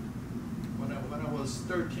was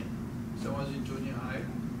 13. So I was in junior high.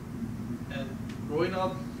 And growing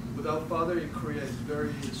up without father in Korea is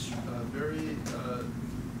very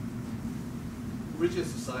rigid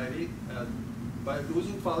society. By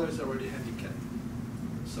losing father is already handicapped.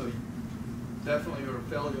 So definitely you're a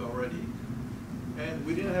failure already. And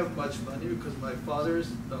we didn't have much money because my father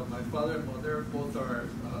and mother both are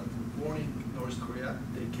born in North Korea.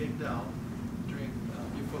 They came down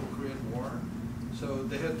before the Korean War. So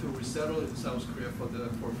they had to resettle in South Korea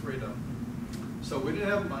for freedom. So we didn't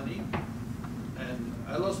have money. And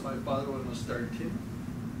I lost my father when I was 13.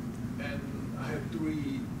 And I have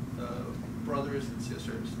 3 brothers and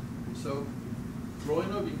sisters. So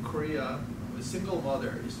growing up in Korea, a single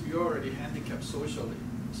mother, you're already handicapped socially,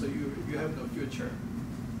 so you have no future.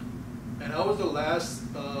 And I was the last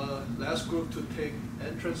group to take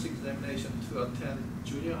entrance examination to attend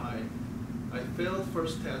junior high. I failed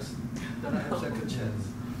first test, then I have second chance.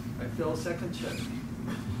 I failed second chance.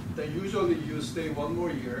 Then usually you stay 1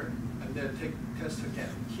 more year and then take test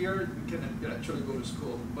again. Here you can actually go to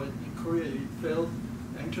school, but in Korea you failed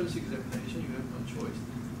entrance examination, you have no choice.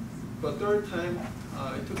 But third time,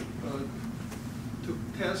 I took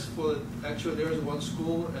tests for, actually there was one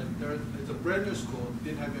school, and it's a brand new school,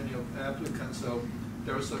 didn't have any applicants, so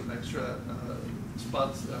there was some extra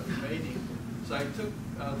spots remaining. So I took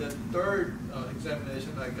the third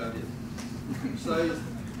examination, I got it. So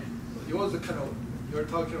it was a kind of, you're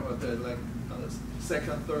talking about that, like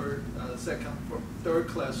second, third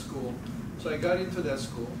class school. So I got into that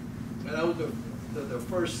school, and I was the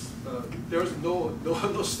first, there was no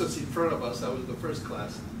students in front of us. I was the first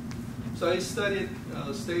class. So I stayed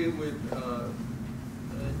with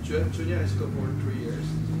junior high school for 3 years.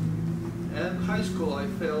 And high school, I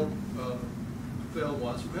failed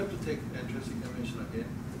once. We have to take entrance examination again.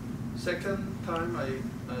 Second time, I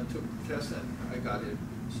took test and I got it.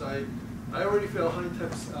 So I already failed high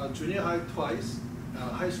times, junior high twice,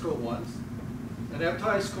 high school once. And after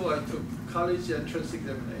high school, I took college entrance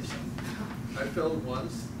examination. I failed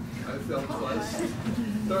once, I failed twice.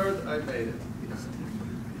 Third, I made it.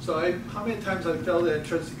 So how many times I failed the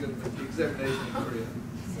entrance examination in Korea?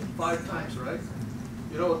 5 times, right?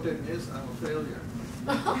 You know what that means? I'm a failure.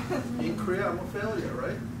 In Korea, I'm a failure,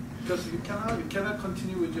 right? Because you cannot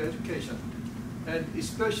continue with your education. And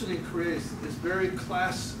especially in Korea, it's very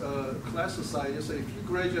class society. So if you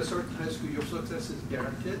graduate a certain high school, your success is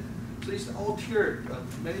guaranteed. So it's all tiered,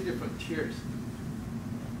 many different tiers.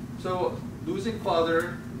 So losing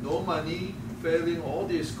father, no money, failing all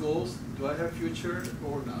these schools, do I have future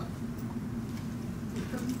or not?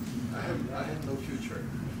 I have no future.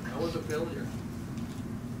 I was a failure.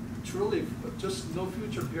 Truly, just no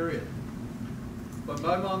future, period. But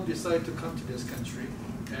my mom decided to come to this country,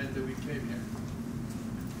 and we came here.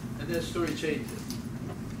 And then the story changed.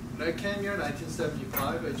 When I came here in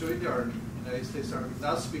 1975, I joined the Army, United States Army,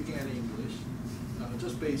 not speaking any English,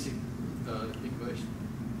 just basic English.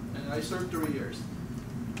 And I served 3 years.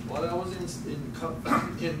 While I was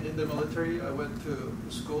in the military, I went to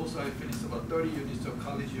school, so I finished about 30 units of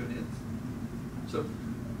college units. So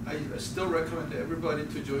I still recommend everybody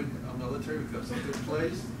to join a military because it's a good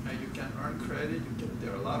place, and you can earn credit.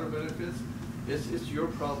 There are a lot of benefits. It's your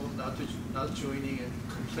problem not joining and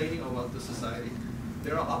complaining about the society.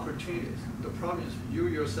 There are opportunities. The problem is you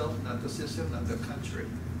yourself, not the system, not the country.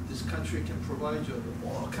 This country can provide you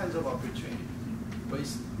all kinds of opportunities. But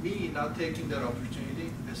it's me not taking that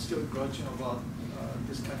opportunity and still grudging about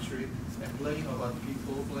this country and blaming about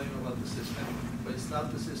people, blaming about the system. But it's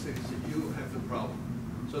not the system, it's that you have the problem.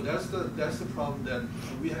 So that's the problem that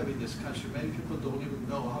we have in this country. Many people don't even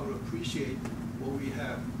know how to appreciate what we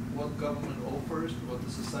have, what government offers, what the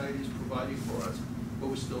society is providing for us, but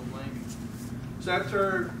we're still blaming. So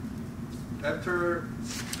after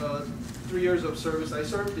 3 years of service, I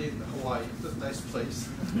served in Hawaii. It's a nice place.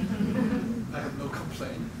 I have no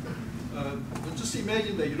complaint. But just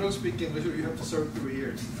imagine that you don't speak English, or you have to serve 3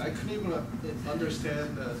 years. I couldn't even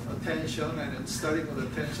understand attention and studying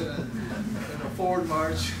with attention and a forward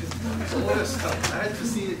march, all that stuff. I had to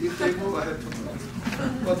see if they move, I had to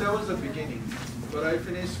move. But that was the beginning. But I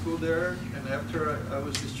finished school there, and after I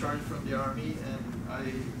was discharged from the Army, and I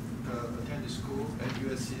attended school at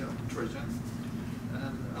USC Trojan,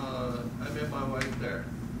 and I met my wife there.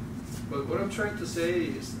 But what I'm trying to say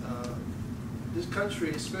is, this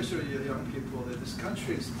country, especially the young people, that this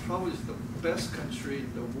country is probably the best country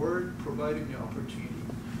in the world providing the opportunity.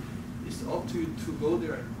 It's up to you to go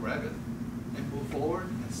there and grab it and move forward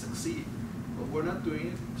and succeed. But we're not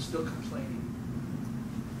doing it, still complaining.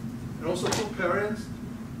 And also for parents,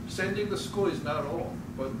 sending to school is not all,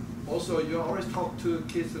 but also you always talk to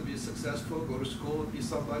kids to be successful, go to school, be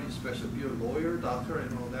somebody special, be a lawyer, doctor,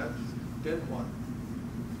 and all that. Then what?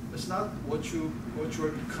 It's not what you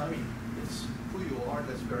are becoming. It's who you are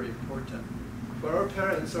that's very important. But our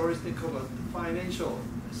parents always think about financial,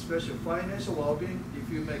 especially financial well-being. If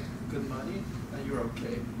you make good money, then you're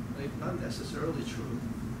okay. Like, not necessarily true.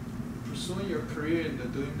 Pursuing your career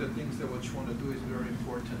and doing the things that what you want to do is very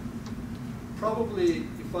important. Probably,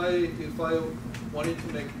 if I wanted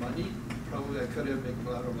to make money, probably I could have made a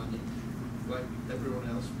lot of money, like everyone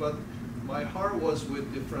else. But my heart was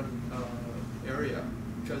with different area,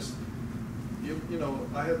 because you know,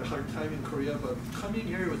 I had a hard time in Korea, but coming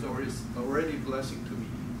here was already a blessing to me.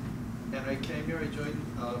 And I came here, I joined,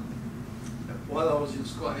 while I was in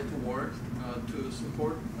school, I had to work to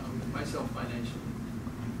support myself financially.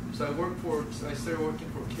 So I started working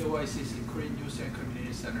for KYCC, Korean News and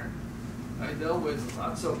Community Center. I dealt with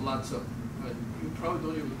lots of, you probably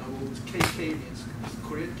don't even know what was KK means,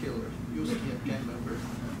 Korean killers, youth gang members,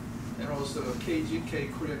 and also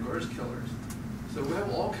KGK, Korean girls killers. So we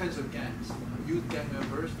have all kinds of gangs, youth gang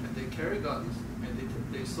members, and they carry guns, and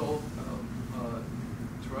they sold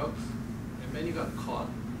drugs, and many got caught.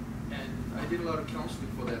 And I did a lot of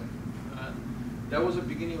counseling for them. And that was the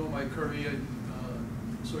beginning of my career in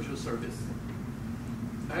social service.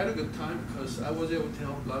 I had a good time because I was able to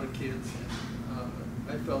help a lot of kids, and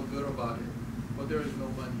I felt good about it, but there is no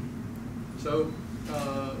money. So,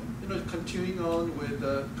 you know, continuing on with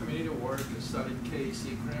community work, I started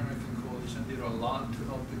KAC, Korean American Coalition, did a lot to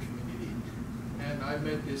help the community. And I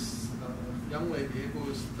met this young lady who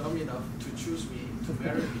was dumb enough to choose me, to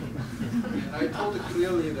marry me. And I told her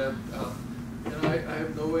clearly that, you know, I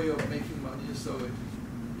have no way of making money, so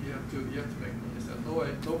you have to make money. I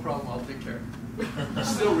said, no problem, I'll take care. I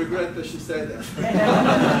still regret that she said that.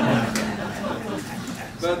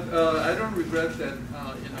 But I don't regret that.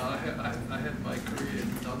 You know, I had my career in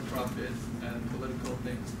nonprofits and political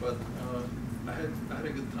things, but I had a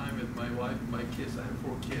good time with my wife, my kids. I have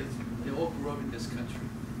 4 kids. They all grew up in this country.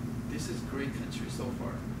 This is a great country so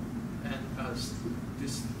far, and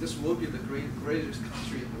this will be the greatest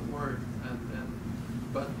country in the world.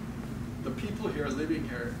 But the people here living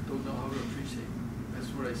here don't know how to appreciate. That's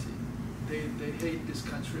what I see. They hate this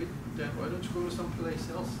country. Then why don't you go to someplace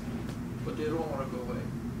else? But they don't want to go away,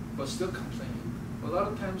 but still complaining. A lot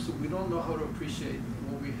of times we don't know how to appreciate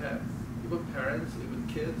what we have. Even parents, even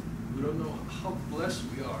kids, we don't know how blessed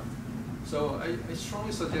we are. So I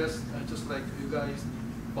strongly suggest, just like you guys,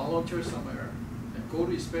 volunteer somewhere and go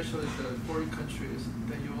to especially the foreign countries,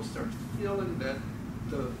 then you will start feeling that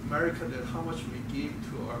the America, that how much we give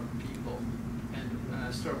to our people, and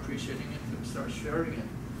start appreciating it and start sharing it.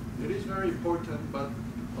 It is very important, but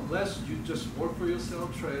unless you just work for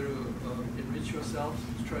yourself, try to enrich yourself,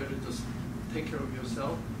 try to just take care of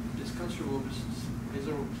yourself, this country will be a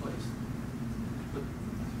miserable place. But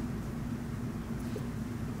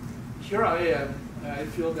here I am. I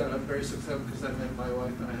feel that I'm very successful because I met my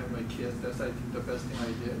wife and I have my kids. That's, I think, the best thing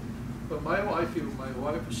I did. But my wife,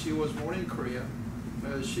 she was born in Korea.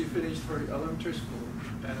 She finished her elementary school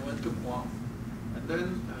and went to Guam. And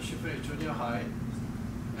then she finished junior high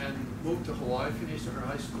and moved to Hawaii, finished her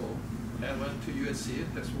high school, and went to USC.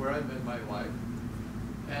 That's where I met my wife.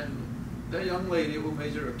 And that young lady who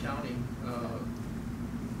majored accounting,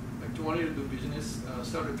 wanted to do business,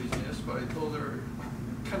 start a business, but I told her,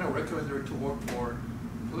 kind of recommended her to work for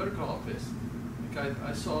political office. Like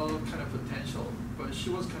I saw kind of potential, but she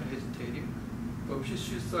was kind of hesitating. But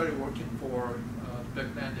she started working for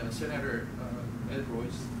back then Senator Ed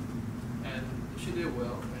Royce, and she did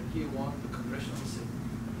well, and he won the congressional seat.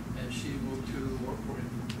 And she moved to work for him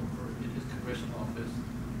in his congressional office.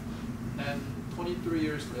 And 23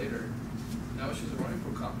 years later, now she's running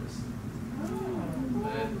for Congress.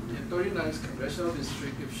 And in 39th congressional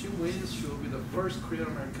district, if she wins, she will be the first Korean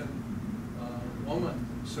American woman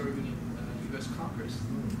serving in U.S. Congress.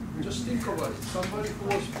 Just think about it. Somebody who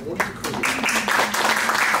was born in Korea.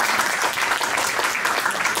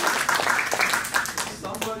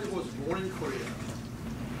 Somebody who was born in Korea.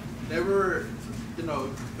 Never,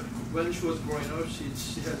 when she was growing up, she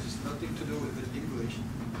has nothing to do with the English.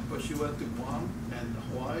 But she went to Guam and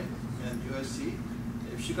Hawaii and USC.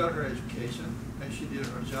 If she got her education and she did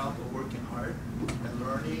her job of working hard and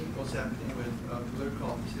learning what's happening with political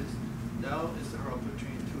offices, now is her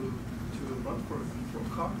opportunity to run for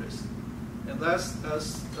Congress. And last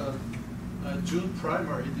June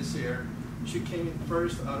primary this year, she came in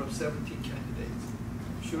first out of 17 candidates.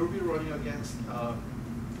 She will be running against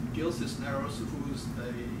Gil Cisneros, who's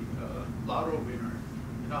a lotto winner.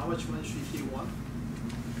 You know how much money he won?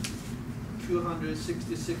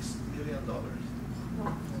 $266 million.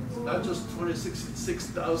 Not just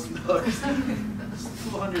 $26,000.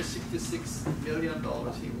 $266 million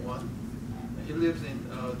he won. He lives in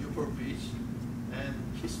Newport Beach, and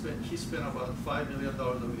he spent about $5 million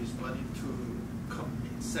of his money to come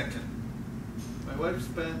in second. My wife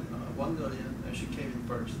spent $1 million, and she came in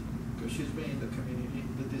first because she's been in the community,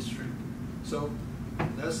 the district. So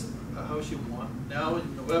that's how she won. Now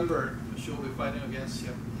in November, she will be fighting against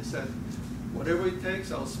him. He said, whatever it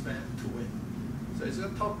takes, I'll spend to win. So it's a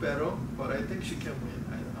tough battle, but I think she can win.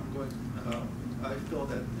 I feel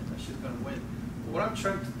that she's going to win. But what I'm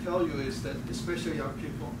trying to tell you is that, especially young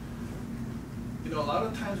people, a lot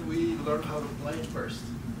of times we learn how to blame first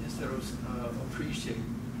instead of appreciate.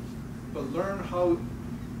 But learn how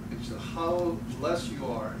blessed you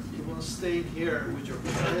are, even staying here with your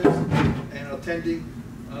friends and attending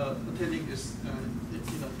this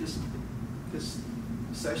this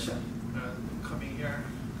session, coming here.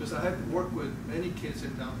 Because I have worked with many kids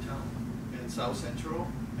in downtown and South Central,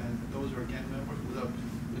 and those are gang members.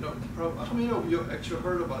 How many of you actually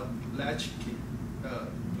heard about latchkey kids?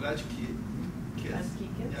 Latchkey kids?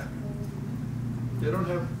 Yeah. They don't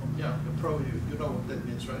have. Yeah, probably you know what that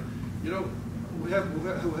means, right? We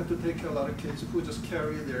have to take care of a lot of kids who just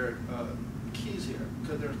carry their keys here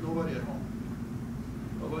because there's nobody at home.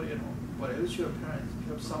 Nobody at home. But at least you have parents.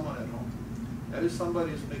 You have someone at home. At least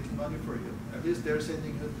somebody is making money for you. At least they're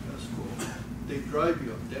sending you to school. They drive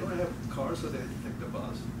you. They don't have cars, so they have to take the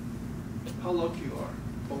bus. How lucky you are.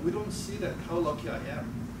 But we don't see that, how lucky I am.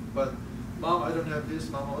 But Mom, I don't have this,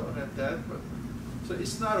 Mom, I don't have that. So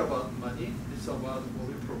it's not about money. It's about what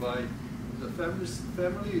we provide. The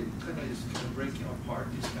family kind of breaking apart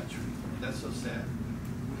this country. And that's so sad.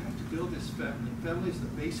 We have to build this family. Family is the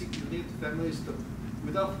basic unit.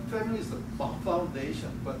 Without family is the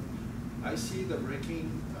foundation. But I see the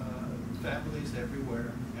breaking families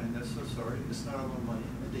everywhere, and that's so sorry. It's not about money.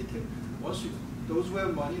 And they take those who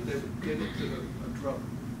have money, they get into a drug.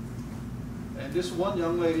 And this one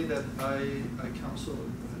young lady that I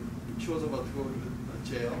counseled, she was about to go to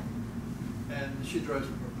jail, and she drives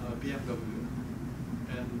BMW.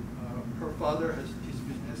 And her father has his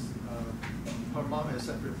business. Her mom has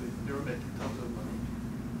separately. They were making tons of money.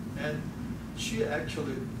 And she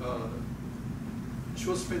actually, she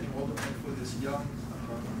was spending all the money for this young,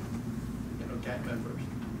 gang members.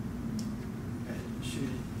 And she,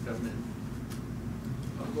 I'm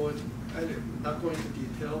not going into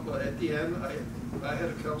detail, but at the end, I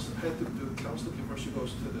had to do counseling before she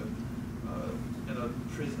goes to the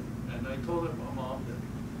prison. And I told her, Mom, that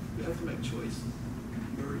you have to make choice,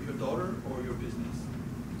 your daughter or your business.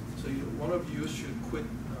 So one of you should quit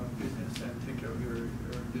business and take care of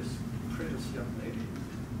this precious young lady.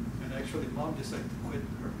 And actually, Mom decided to quit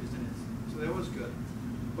her business. So that was good.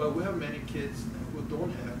 But we have many kids who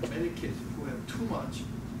don't have, many kids who have too much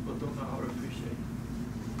but don't know how to appreciate.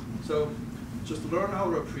 So just learn how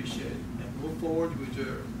to appreciate and move forward with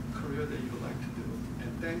your career that you like to do.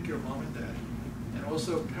 And thank your mom and dad. And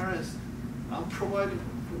also parents, I'm providing,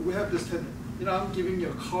 we have this tendency, I'm giving you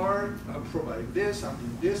a car, I'm providing this, I'm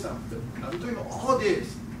doing this, I'm doing all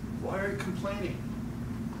this. Why are you complaining?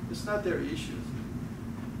 It's not their issues.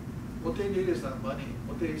 What they need is not money.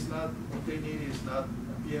 What they need is not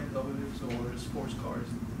BMWs or sports cars.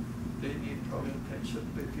 They need probably attention.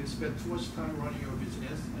 But if you spend too much time running your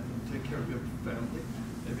business and don't take care of your family,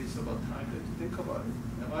 maybe it's about time to think about it.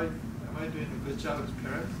 Am I doing a good job as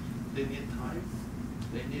parents? They need time.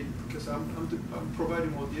 They need, because I'm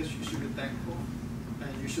providing all this, you should be thankful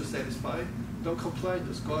and you should satisfy. Don't complain,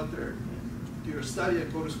 just go out there and do your study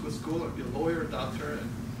and go to school and be a lawyer, doctor, and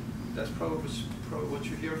that's probably what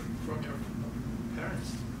you hear from your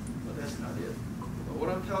parents. But that's not it. But what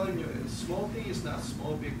I'm telling you is small thing is not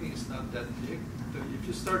small, big thing is not that big. If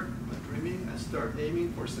you start dreaming and start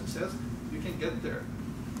aiming for success, you can get there.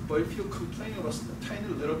 But if you complain about tiny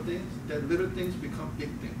little things, that little things become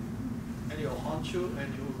big things. And it'll haunt you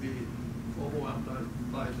and you will be overwhelmed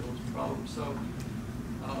by those problems. So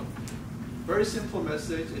very simple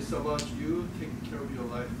message. It's about you taking care of your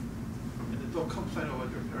life. And don't complain about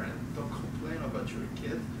your parent. Don't complain about your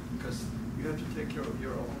kid, because you have to take care of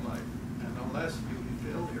your own life. And unless you'll be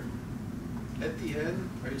failure. At the end,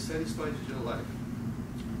 are you satisfied with your life?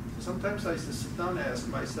 Sometimes I just sit down and ask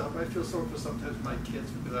myself, I feel sorry for sometimes my kids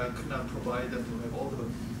because I could not provide them with all the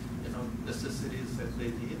necessities that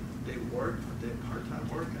they need. They work, they have part-time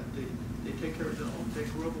work, and they take care of their own, they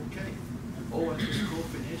grew up okay. All went to school,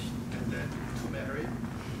 finished, and then to marry,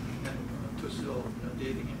 and to still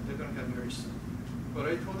dating, and they're going to get married soon. But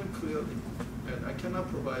I told them clearly that I cannot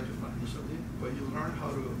provide you financially, but you learn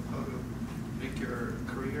how to make your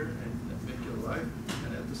career and make your life,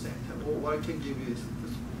 and at the same time, what I can give you is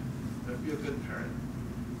be a good parent.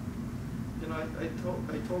 I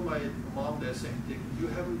told my mom that same thing. You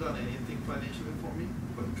haven't done anything financially for me,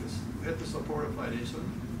 but because we had to support her financially.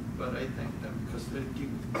 But I thank them because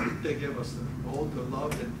they gave us all the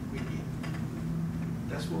love that we need.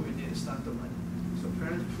 That's what we need. It's not the money. So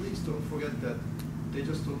parents, please don't forget that they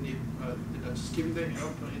just don't need. Just giving them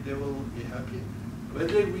enough money, they will be happy. When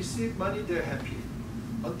they receive money, they're happy.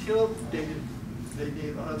 Until they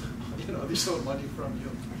need additional money from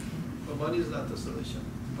you. But money is not the solution.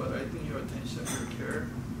 But I think your attention, your care,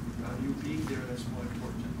 you being there, that's more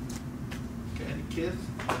important. Okay, and kids,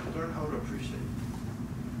 learn how to appreciate.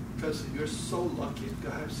 Because you're so lucky.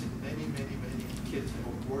 I have seen many kids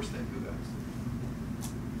who are worse than you guys.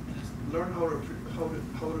 And learn how to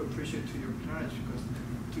appreciate to your parents, because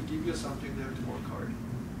to give you something, they have to work hard.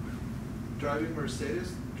 Driving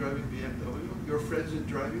Mercedes, driving BMW, your friends are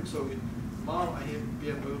driving, so Mom, I need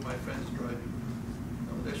BMW, my friend's driving.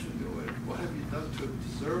 They should do it. What have you done to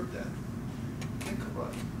deserve that? Think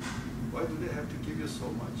about it. Why do they have to give you so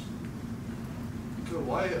much?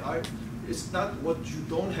 Because it's not what you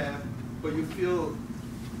don't have, but you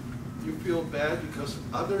feel bad because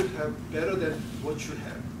others have better than what you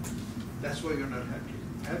have. That's why you're not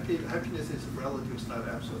happy. Happiness is relative, it's not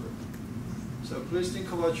absolute. So please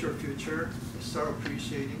think about your future, start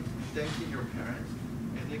appreciating, thanking your parents,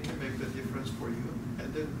 and they can make the difference for you.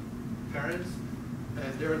 And then parents,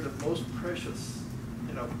 and they're the most precious.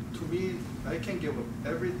 To me, I can give up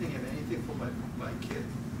everything and anything for my kid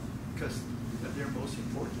because they're most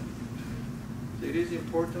important. It is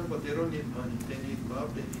important, but they don't need money. They need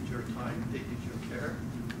love, they need your time, they need your care.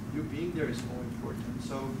 You being there is more important.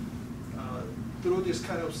 So through this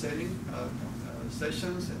kind of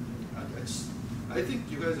sessions, and I think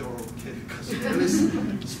you guys are okay because you at least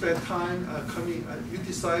spend time coming, you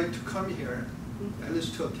decide to come here at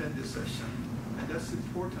least to attend this session. And that's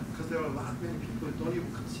important because there are many people who don't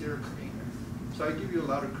even consider coming here. So I give you a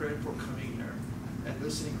lot of credit for coming here. and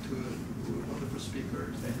listening to wonderful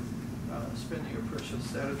speakers and spending a precious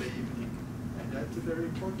Saturday evening. And that's very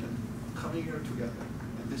important. Coming here together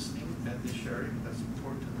and listening and sharing, that's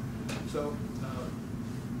important. So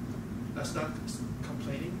let's not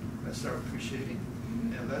complaining, let's start appreciating.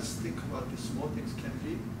 And let's think about the small things can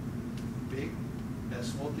be big, and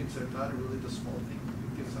small things are not really the small thing.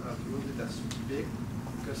 Big things are not really that big,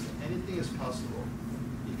 because anything is possible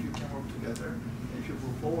if you can work together, and if you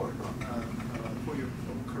move forward for your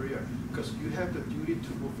own career. Because you have the duty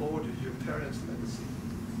to move forward with your parents' legacy,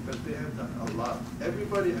 because they have done a lot.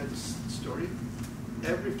 Everybody has a story.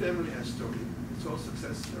 Every family has a story. It's all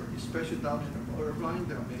success story, especially down in Irvine.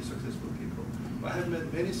 There are many successful people. I have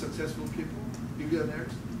met many successful people,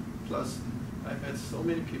 billionaires. Plus, I met so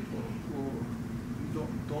many people who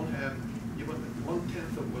don't have even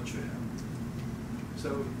 1/10 of what you have.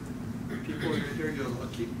 So, people here, you're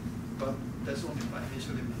lucky, but that's only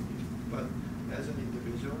financially maybe. But as an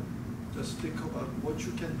individual, just think about what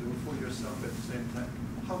you can do for yourself at the same time.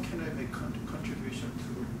 How can I make contribution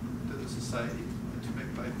to the society to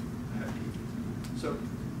make life happy? So,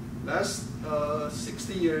 last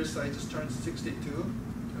 60 years, I just turned 62.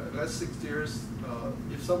 Last 6 years,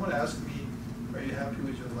 if someone asked me, are you happy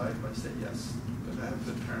with your life? I say yes, because I have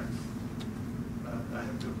good parents. I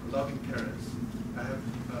have good, loving parents. I have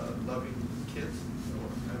loving kids, or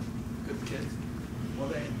I have good kids. More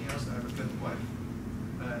than anything else, I have a good wife.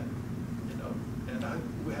 And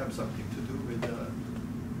we have something to do with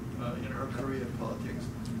in her career in politics.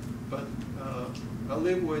 But I'll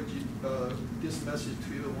leave with this message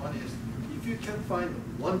to you. One is, if you can find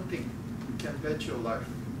one thing you can bet your life,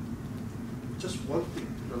 just one thing,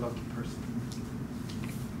 you're a lucky person.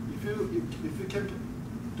 If you can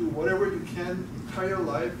do whatever you can entire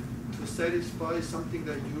life to satisfy something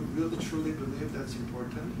that you really truly believe that's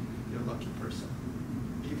important, you're a lucky person.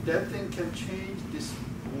 If that thing can change this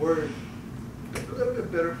world a little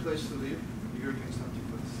bit better place to live, you're doing something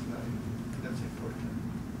for society. That's important.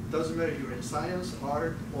 Doesn't matter you're in science,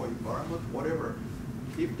 art, or environment, whatever.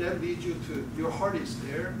 If that leads you to, your heart is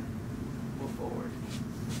there, move forward.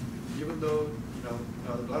 Even though,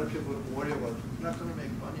 a lot of people worry about, you're not going to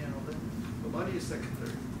make money and all that, but money is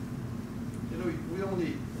secondary. We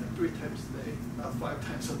only 3 times a day, not 5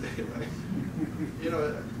 times a day, right?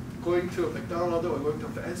 Going to a McDonald's or going to a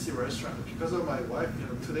fancy restaurant, because of my wife,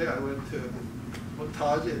 today I went to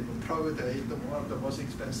Montage, and probably they ate one of the most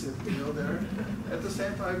expensive meal there. At the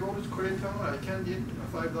same time, I go to Koreatown, I can't eat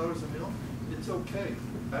 $5 a meal. It's okay.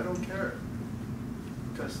 I don't care.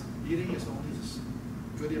 Because eating is only just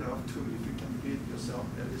good enough to, if you can feed yourself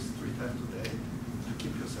at least 3 times a day, to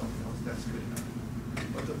keep yourself healthy, that's good enough.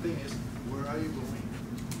 But the thing is, where are you going?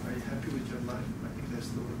 Are you happy with your life? I think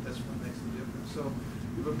that's what makes the difference. So,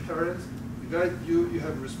 even parents, you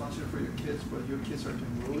have a responsibility for your kids, but your kids are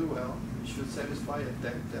doing really well. You should satisfy and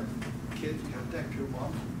thank them. Kids, you have to thank your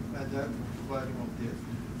mom and dad for providing all this.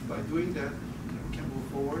 By doing that, you can move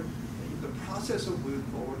forward. And in the process of moving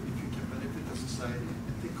forward, if you can benefit the society,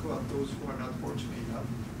 and think about those who are not fortunate enough,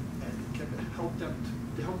 and can help them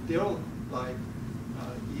to help their life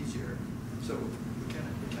easier. So we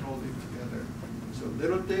can all live together. So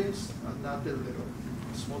little things are not that little.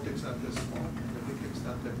 Small things are not that small. The big things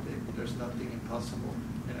not that big. There's nothing impossible.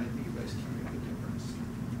 And I think you guys can make a difference.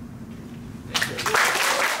 Thank you.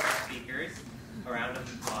 Speakers, a round of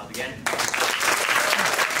applause again.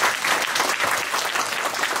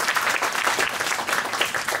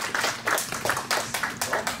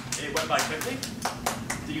 Well, it went by quickly.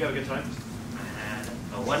 Did you have a good time? I had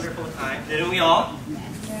a wonderful time. Didn't we all?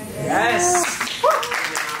 Yes! For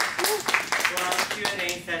our Q&A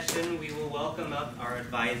session, we will welcome up our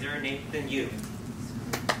advisor, Nathan Yu.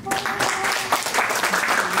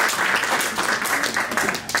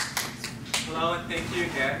 Hello, and thank you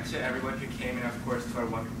again to everyone who came, and of course to our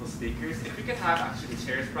wonderful speakers. If we could have actually the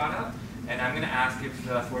chairs brought up, and I'm going to ask if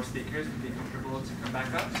the 4 speakers would be comfortable to come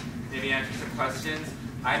back up, maybe answer some questions.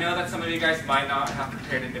 I know that some of you guys might not have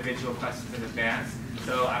prepared individual questions in advance,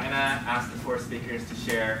 so I'm going to ask the 4 speakers to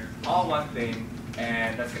share all one thing,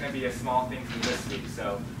 and that's going to be a small thing from this week.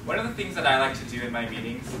 So one of the things that I like to do in my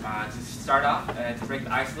meetings to start off and to break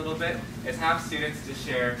the ice a little bit is have students to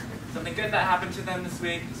share something good that happened to them this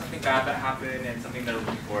week, something bad that happened, and something they're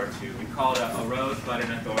looking forward to. We call it a rosebud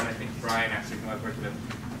and a thorn. I think Brian, actually, who I've worked with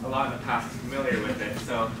a lot in the past, is familiar with it.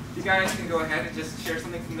 So you guys can go ahead and just share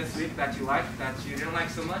something from this week that you liked, that you didn't like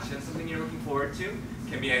so much, and something you're looking forward to.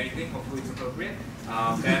 Can be anything. Hopefully it's appropriate.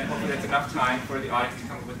 And hopefully there's enough time for the audience to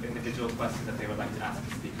come up with individual questions that they would like to ask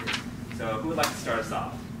the speakers. So who would like to start us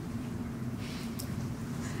off?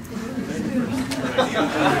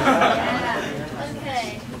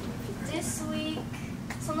 Okay. This week,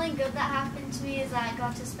 something good that happened to me is that I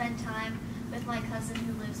got to spend time with my cousin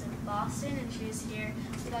who lives in Boston, and she was here,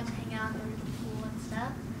 so we got to hang out and go to the pool and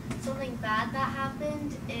stuff. Something bad that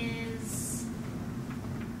happened is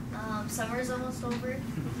summer's almost over,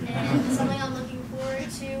 and something I'm looking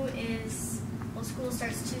forward to is, well, school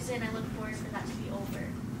starts Tuesday, and I look forward for that to be over.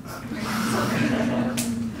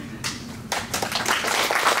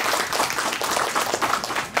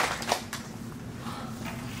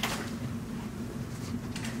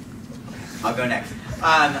 I'll go next.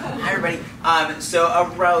 Hi, everybody. So a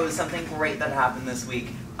rose, something great that happened this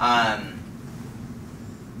week.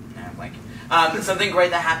 Something great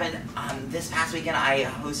that happened this past weekend. I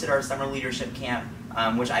hosted our summer leadership camp,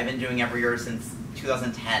 which I've been doing every year since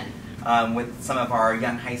 2010 with some of our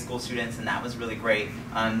young high school students, and that was really great.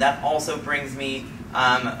 That also brings me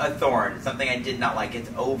a thorn, something I did not like. It's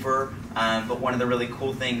over, but one of the really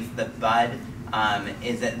cool things that Bud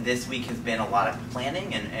is that this week has been a lot of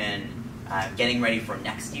planning and getting ready for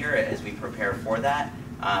next year as we prepare for that.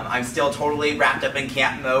 I'm still totally wrapped up in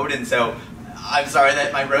camp mode, and so I'm sorry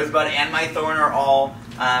that my rosebud and my thorn are all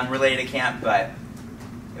related to camp, but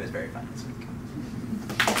it was very fun this week.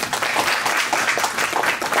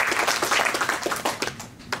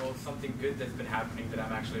 Well, something good that's been happening that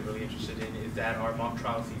I'm actually really interested in is that our mock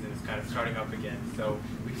trial season is kind of starting up again. So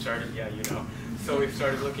we've started, so we've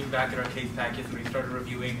started looking back at our case packets, and we started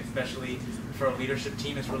reviewing, especially for our leadership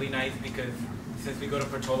team. It's really nice because since we go to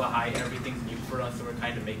Portola High, everything's new for us, so we're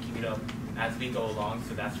kind of making it up as we go along,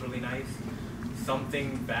 so that's really nice.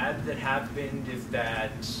 Something bad that happened is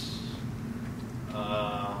that,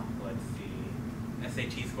 let's see,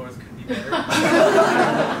 SAT scores could be better.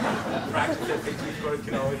 Practice SAT scores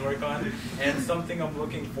can always work on. And something I'm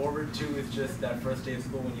looking forward to is just that first day of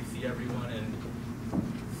school when you see everyone and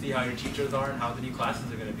see how your teachers are and how the new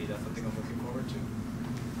classes are going to be. That's something I'm looking forward to.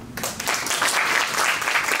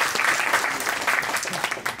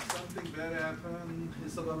 Something bad happened.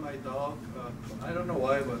 It's about my dog. I don't know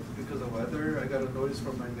why, but because of weather, I got a notice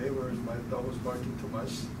from my neighbors my dog was barking too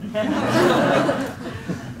much.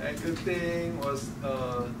 And good thing was,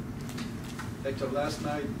 actually last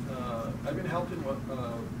night, I've been helping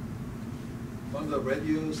one of the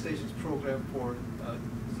radio stations program for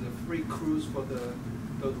the free cruise for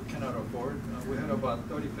those who cannot afford. We had about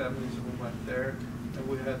 30 families who went there, and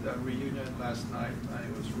we had a reunion last night, and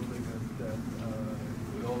it was really good that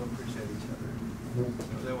we all appreciate each other. So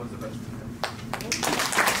that was the best thing.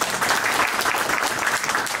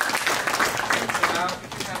 So now, if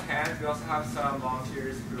you have hands, we also have some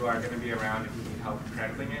volunteers who are going to be around if you need help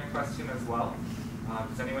translating a question as well.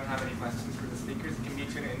 Does anyone have any questions for the speakers? It can be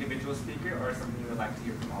to an individual speaker or something you would like to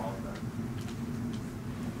hear from all of them.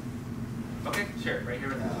 Okay, sure, right here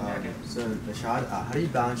with the jacket. So, Rashad, how do you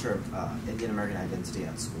balance your Indian American identity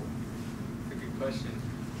at school? That's a good question.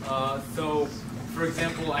 So, for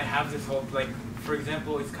example, I have this whole, for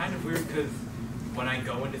example, it's kind of weird because when I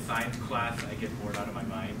go into science class, I get bored out of my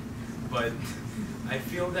mind. But I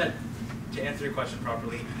feel that, to answer your question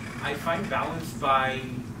properly, I find balance by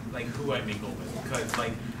who I mingle with. Because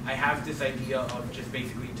I have this idea of just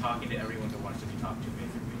basically talking to everyone who wants to be talked to,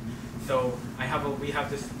 basically. So we have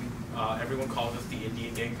this, everyone calls us the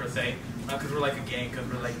Indian gang per se. Not because we're like a gang, because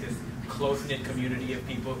we're like this close-knit community of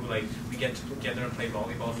people who we get together and play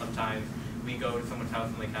volleyball sometimes. We go to someone's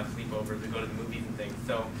house and have sleepovers. We go to the movies and things.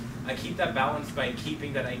 So I keep that balance by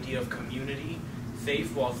keeping that idea of community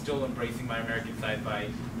safe while still embracing my American side by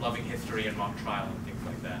loving history and mock trial and things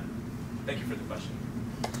like that. Thank you for the question.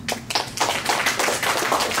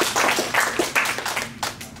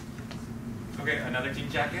 Okay, another team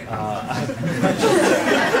jacket. I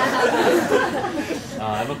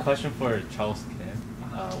have a question for Charles Kim.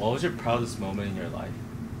 What was your proudest moment in your life?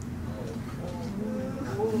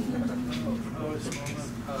 Proudest moment?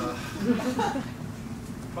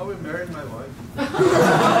 Probably marrying my wife. That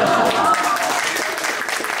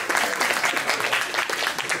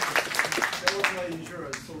was my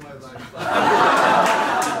insurance for my life.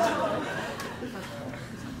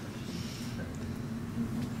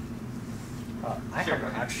 I have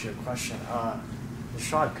actually a question.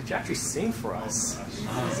 Rashad, could you actually sing for us?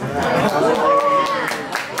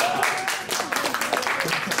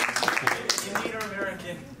 Indian or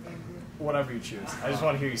American? Whatever you choose. I just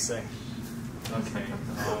want to hear you sing. Okay.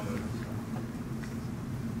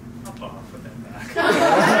 I'll put that back.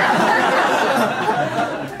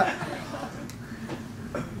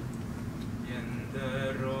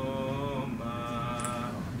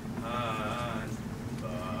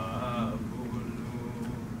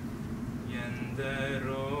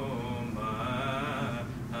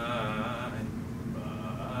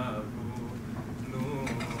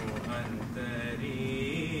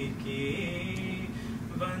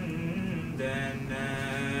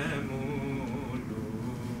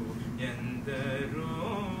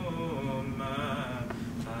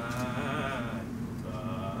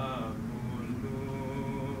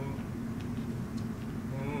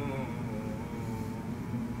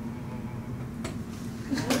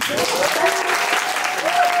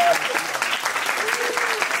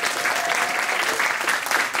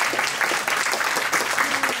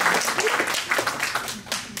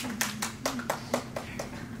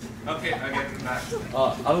 Okay, again, Matt.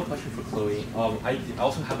 I have a question for Chloe. I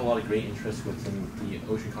also have a lot of great interest within the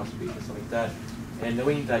ocean conservation and stuff like that. And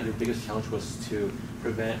knowing that your biggest challenge was to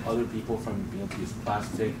prevent other people from being able to use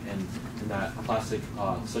plastic, and that plastic,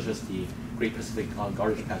 such as the Great Pacific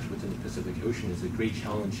Garbage Patch within the Pacific Ocean, is a great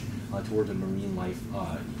challenge toward the marine life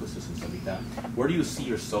ecosystem, stuff like that. Where do you see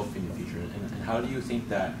yourself in the future, and how do you think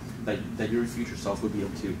that your future self would be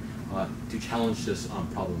able to challenge this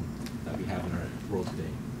problem that we have in our world today?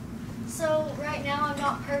 So right now I'm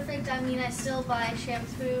not perfect. I mean, I still buy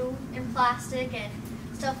shampoo in plastic and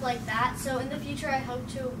stuff like that. So in the future I hope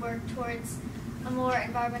to work towards a more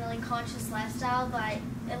environmentally conscious lifestyle by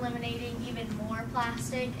eliminating even more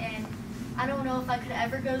plastic. And I don't know if I could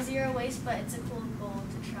ever go zero waste, but it's a cool goal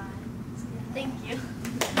to try. So yeah, thank you.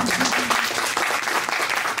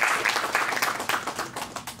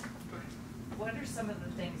 What are some of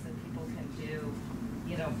the things that people can do,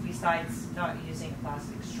 you know, besides not using a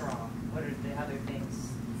plastic straw? What are the other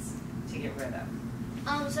things to get rid of?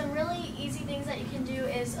 Some really easy things that you can do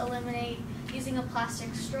is eliminate using a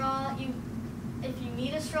plastic straw. If you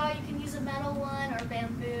need a straw, you can use a metal one or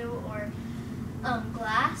bamboo or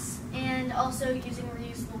glass. And also using a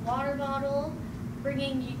reusable water bottle,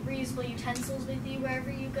 bringing reusable utensils with you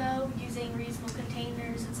wherever you go, using reusable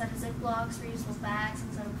containers instead of Ziplocs, reusable bags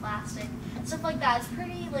instead of plastic, stuff like that. It's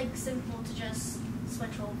pretty simple to just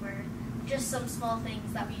switch over. Just some small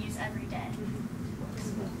things that we use every day.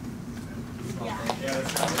 Yeah.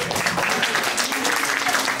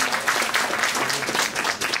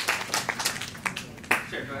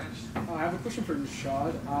 Sure, go ahead. I have a question for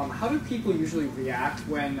Nishad. How do people usually react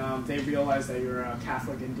when they realize that you're a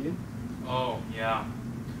Catholic Indian? Oh, yeah.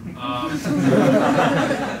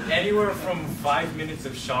 Anywhere from 5 minutes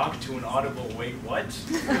of shock to an audible, wait, what?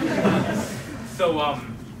 So,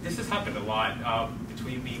 this has happened a lot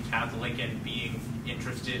between being Catholic and being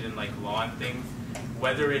interested in law and things.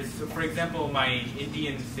 Whether it's, for example, my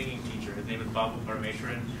Indian singing teacher, his name is Babu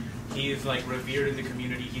Parameswaran. He is revered in the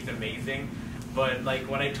community, he's amazing. But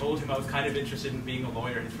when I told him I was kind of interested in being a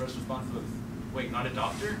lawyer, his first response was, wait, not a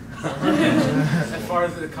doctor? And as far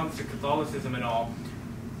as it comes to Catholicism and all,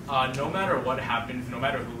 no matter what happens, no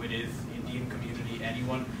matter who it is, Indian community,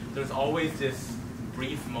 anyone, there's always this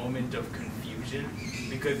brief moment of confusion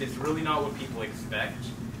because it's really not what people expect.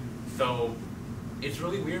 So it's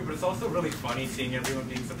really weird, but it's also really funny seeing everyone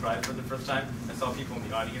being surprised for the first time. I saw people in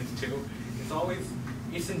the audience too.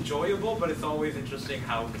 It's enjoyable, but it's always interesting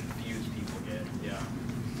how confused people get. Yeah.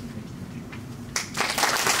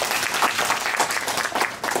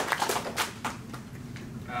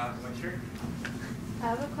 Winter? I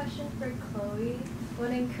have a question for Chloe.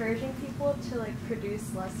 When encouraging people to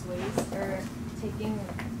produce less waste or taking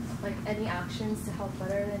any actions to help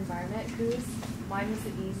better the environment, whose mind was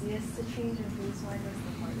the easiest to change and whose mind was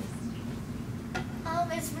the hardest to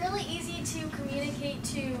change? It's really easy to communicate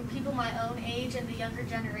to people my own age and the younger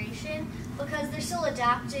generation because they're still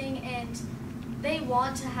adapting and they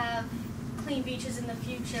want to have clean beaches in the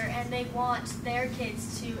future and they want their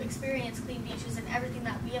kids to experience clean beaches and everything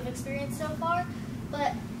that we have experienced so far.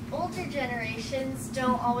 But older generations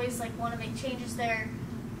don't always want to make changes. They're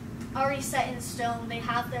already set in stone. They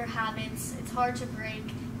have their habits. It's hard to break,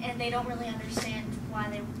 and they don't really understand why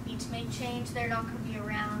they need to make change. They're not going to be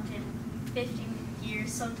around in 50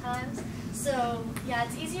 years sometimes. So yeah,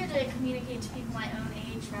 it's easier to communicate to people my own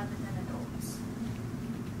age rather than adults.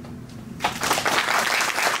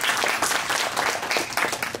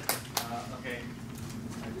 Okay.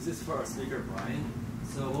 This is for our speaker, Brian.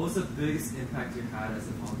 So what was the biggest impact you had as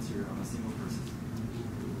a volunteer on a single person?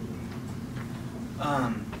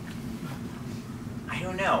 I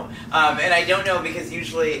don't know. And I don't know because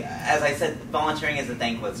usually, as I said, volunteering is a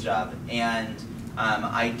thankless job. And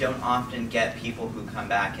I don't often get people who come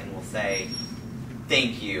back and will say,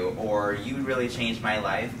 thank you, or you really changed my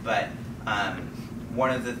life. But one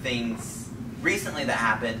of the things recently that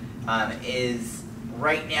happened is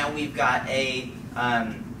right now we've got a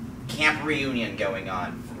camp reunion going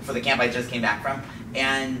on for the camp I just came back from.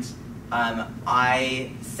 And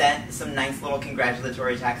I sent some nice little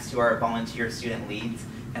congratulatory texts to our volunteer student leads,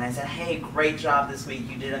 and I said, hey, great job this week,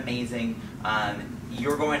 you did amazing.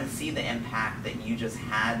 You're going to see the impact that you just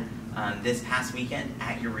had this past weekend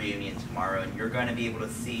at your reunion tomorrow, and you're going to be able to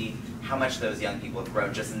see how much those young people have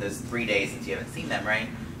grown just in those 3 days since you haven't seen them, right?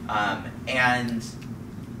 And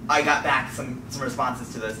I got back some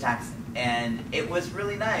responses to those texts, and it was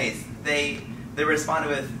really nice. They responded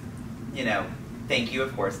with, thank you,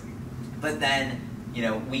 of course. But then,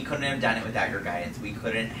 we couldn't have done it without your guidance. We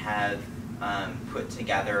couldn't have put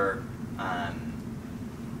together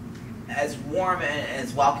as warm and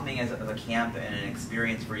as welcoming as a camp and an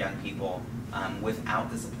experience for young people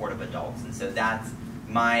without the support of adults. And so that's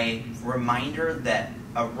my reminder that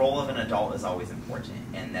a role of an adult is always important,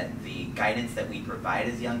 and that the guidance that we provide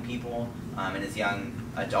as young people and as young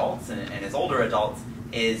adults and as older adults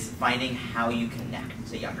is finding how you connect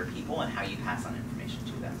to younger people and how you pass on information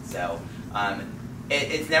to them. So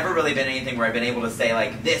it's never really been anything where I've been able to say,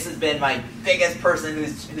 like, this has been my biggest person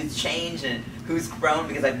who's changed and who's grown,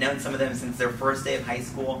 because I've known some of them since their first day of high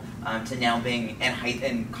school to now being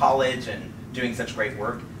in college and doing such great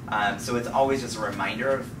work. So it's always just a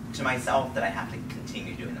reminder to myself that I have to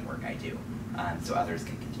continue doing the work I do so others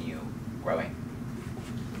can continue growing.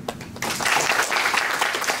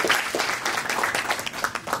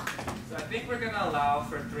 So I think we're going to allow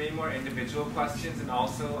for 3 more individual questions, and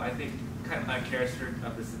also I think kind of a character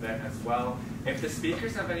of this event as well. If the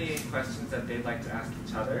speakers have any questions that they'd like to ask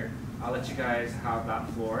each other, I'll let you guys have that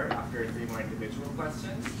floor after 3 more individual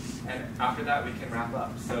questions, and after that we can wrap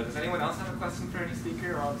up. So does anyone else have a question for any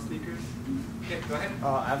speaker or all the speakers? Okay, go ahead.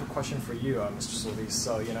 I have a question for you, Mr. Solis.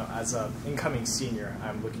 So, you know, as an incoming senior,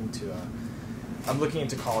 I'm looking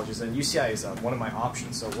into colleges, and UCI is one of my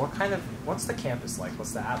options. So what's the campus like?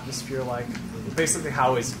 What's the atmosphere like? Basically,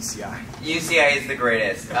 how is UCI? UCI is the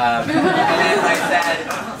greatest. And as I said,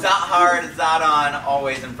 zat hard, zat on,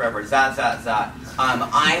 always and forever. Zat, zat, zat.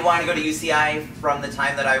 I wanted to go to UCI from the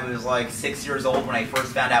time that I was like 6 years old when I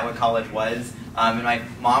first found out what college was. And my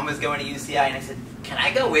mom was going to UCI, and I said, can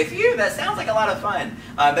I go with you? That sounds like a lot of fun.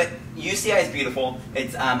 But UCI is beautiful.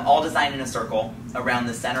 It's all designed in a circle around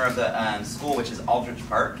the center of the school, which is Aldrich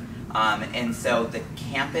Park. And so the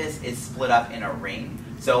campus is split up in a ring.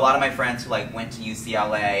 So a lot of my friends who went to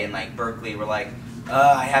UCLA and Berkeley were like,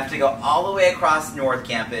 I have to go all the way across North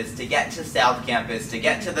Campus to get to South Campus to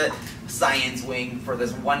get to the science wing for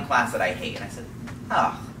this one class that I hate. And I said,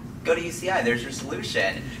 oh, go to UCI. There's your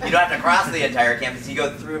solution. You don't have to cross the entire campus. You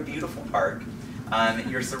go through a beautiful park.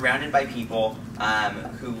 You're surrounded by people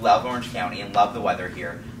who love Orange County and love the weather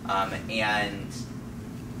here, and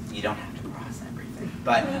you don't have to cross everything.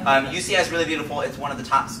 But UCI is really beautiful. It's one of the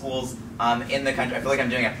top schools in the country. I feel like I'm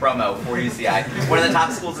doing a promo for UCI. One of the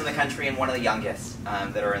top schools in the country and one of the youngest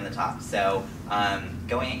that are in the top. So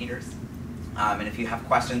go Anteaters. And if you have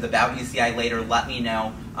questions about UCI later, let me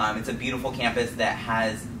know. It's a beautiful campus that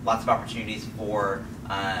has lots of opportunities for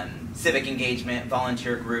civic engagement,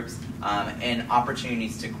 volunteer groups, and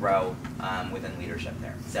opportunities to grow within leadership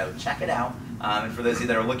there. So check it out. And for those of you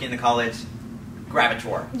that are looking into college, grab a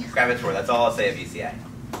tour. Grab a tour. That's all I'll say of UCI.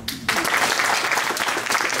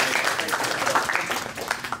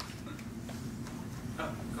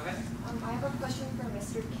 Go ahead. I have a question for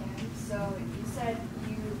Mr. Kim. So you said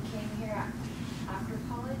you came here after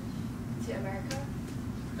college to America?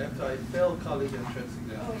 After I failed college entrance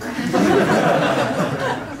exam. Oh, yeah.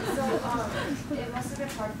 So it must have been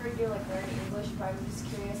hard for you to learn English, but I'm just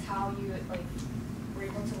curious how you were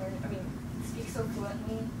able to learn. I mean, speak so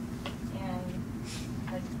fluently, and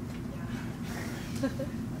yeah.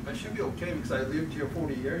 I should be okay because I lived here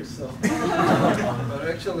 40 years. So, but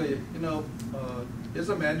actually, it's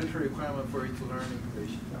a mandatory requirement for you to learn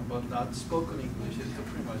English, but not spoken English is to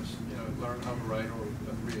pretty much learn how to write or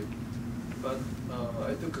read. But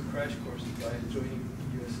I took a crash course by joining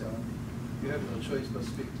USL. You have no choice but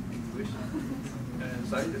speak English. And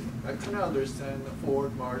so I kind of understand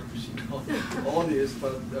Ford, Mars, all this,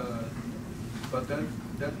 but then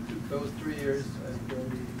those 3 years was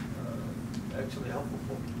very actually helpful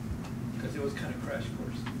for me because it was kind of crash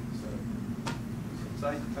course. So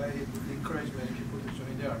I encourage many people to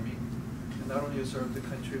join the Army, and not only serve the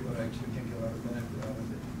country, but actually can get a lot of benefit out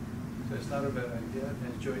of it. So it's not a bad idea.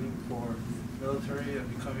 And joining for military and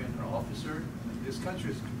becoming an officer, this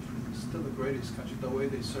country is still the greatest country. The way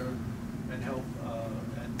they serve and help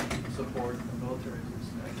and support the military is,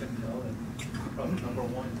 I can tell, and probably #1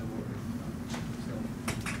 in the world. So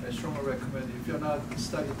I strongly recommend it. If you're not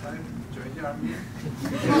study time, join the Army.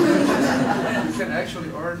 You can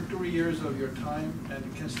actually earn 3 years of your time, and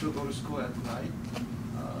you can still go to school at night.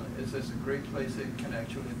 It's a great place that you can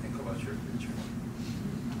actually think about your future.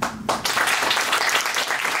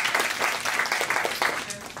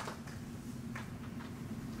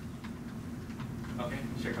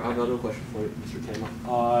 I have another question for Mr. Kim.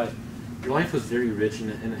 Your life was very rich and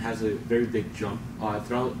it has a very big jump.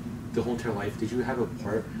 Throughout the whole entire life, did you have a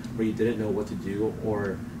part where you didn't know what to do,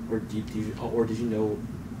 or did you know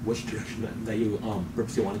which direction that you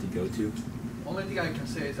purposely wanted to go to? Only thing I can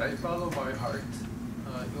say is I follow my heart.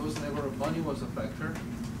 It was never money was a factor.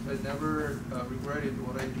 I never regretted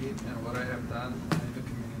what I did and what I have done in the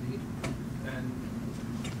community. And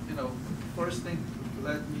first thing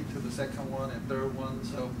led me to the second one and third one.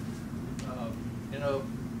 So, you know,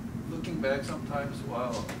 looking back sometimes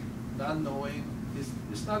while not knowing,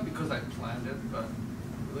 it's not because I planned it, but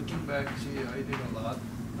looking back, gee, I did a lot.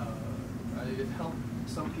 I helped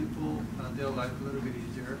some people their life a little bit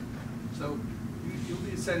easier. So you'll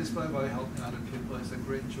be satisfied by helping other people. It's a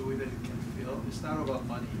great joy that you can feel. It's not about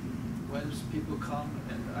money. When people come,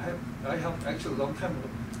 and I helped actually a long time ago.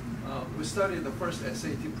 We started the first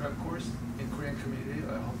SAT prep course in Korean community.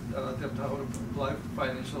 I helped them to how to apply for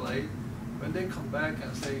financial aid. When they come back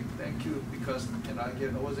and say thank you because I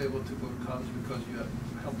was able to go to college because you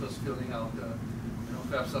helped us filling out the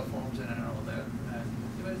FAFSA forms and all that.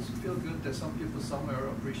 And it feels good that some people somewhere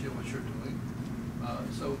appreciate what you're doing.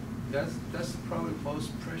 So that's probably the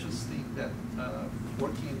most precious thing that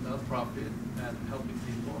working in nonprofit and helping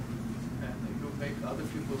people, and it will make other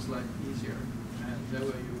people's life easier, and that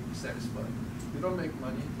way you'll be satisfied. You don't make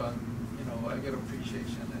money, but I get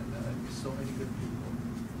appreciation, and so many good people.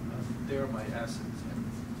 They're my assets.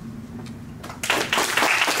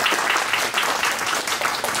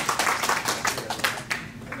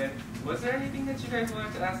 And then, was there anything that you guys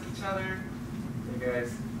wanted to ask each other? You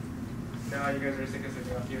guys? No, you guys are sick of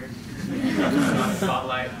sitting up here. Not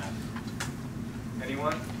spotlight.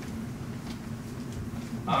 Anyone?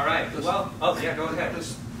 All right. Well, oh yeah, go ahead.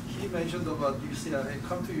 He mentioned about UCLA.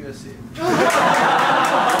 Come to USC.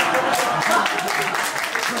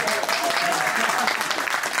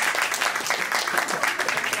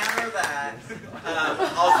 Counter that.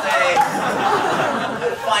 I'll say,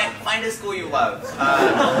 find a school you love.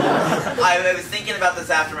 I was thinking about this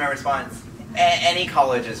after my response. Any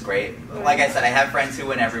college is great. Like I said, I have friends who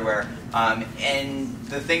went everywhere. And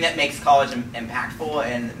the thing that makes college impactful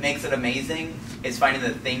and makes it amazing is finding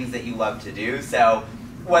the things that you love to do. So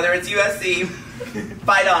whether it's USC,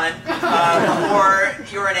 fight on, or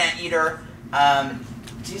you're an anteater,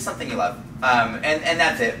 do something you love. And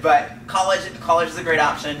that's it. But college is a great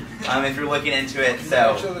option if you're looking into it.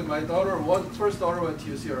 So actually, my first daughter went to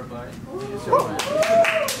UC Irvine.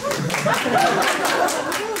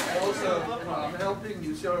 Also, I'm helping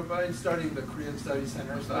UC Irvine starting the Korean Study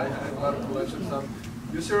Center. So I have a lot of collection stuff.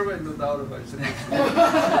 UC Irvine, no doubt about it.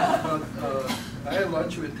 But I had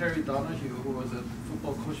lunch with Terry Donahue, who was a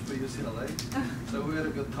football coach for UCLA. So we had a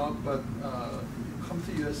good talk. But come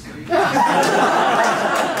to USC.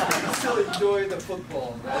 Still enjoy the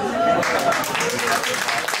football. We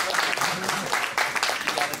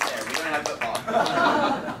don't have football.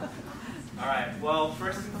 All right. Well,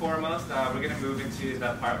 first and foremost, we're going to move into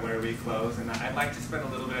the part where we close, and I'd like to spend a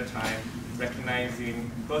little bit of time recognizing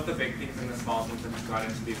both the big things and the small things that have gone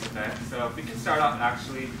into these events. So if we can start off,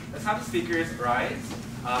 actually, let's have the speakers rise.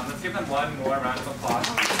 Let's give them one more round of applause.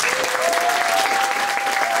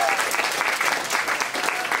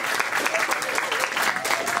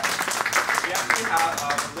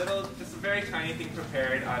 Just a very tiny thing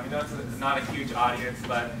prepared. It's not a huge audience,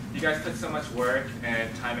 but you guys put so much work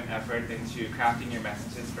and time and effort into crafting your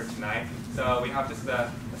messages for tonight. So we have just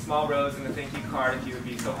a small rose and a thank you card if you would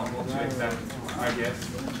be so humble to accept our gifts.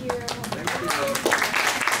 Thank you. Thank you.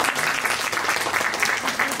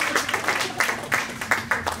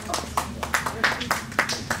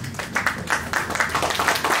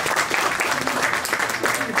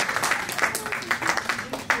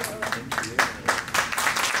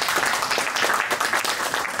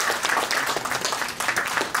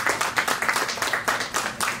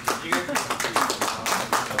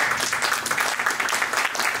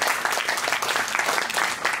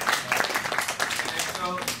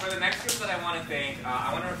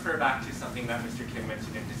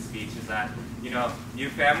 Your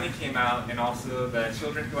family came out, and also the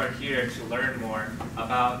children who are here to learn more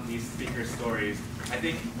about these speakers' stories. I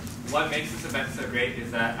think what makes this event so great is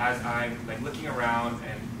that as I'm looking around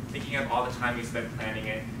and thinking of all the time we spent planning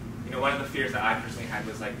it, one of the fears that I personally had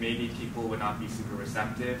was maybe people would not be super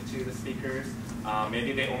receptive to the speakers.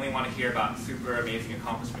 Maybe they only want to hear about super amazing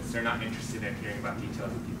accomplishments. They're not interested in hearing about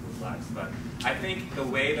details of people's lives. But I think the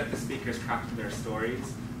way that the speakers crafted their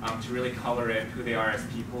stories to really color in who they are as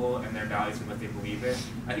people and their values and what they believe in,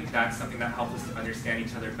 I think that's something that helps us to understand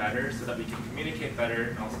each other better so that we can communicate better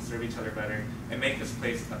and also serve each other better and make this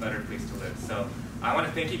place a better place to live. So I want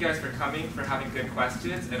to thank you guys for coming, for having good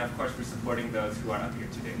questions, and of course for supporting those who are up here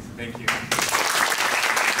today. So thank you.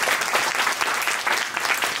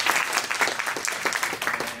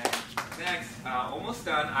 Almost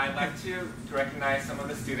done. I'd like to recognize some of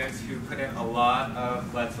the students who put in a lot of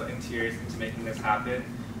blood, sweat, and tears into making this happen.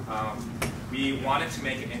 We wanted to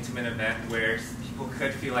make an intimate event where people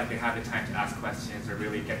could feel like they had the time to ask questions or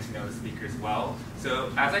really get to know the speakers well.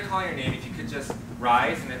 So as I call your name, if you could just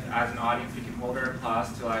rise, and if as an audience we can hold our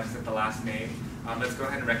applause till I've said the last name. Let's go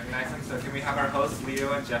ahead and recognize them. So can we have our hosts,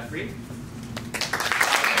 Leo and Jeffrey?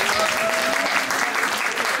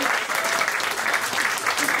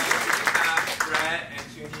 Brett and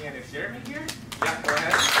Chuni, and is Jeremy here? Yeah, go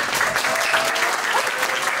ahead.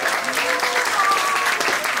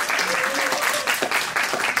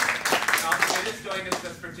 They just joined us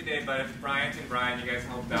just for today, but if Bryant and Brian, you guys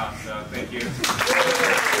helped out, so thank you. Then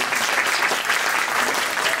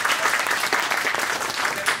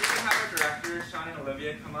we can have our directors, Sean and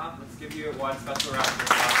Olivia, come up. Let's give you one special round of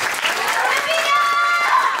applause.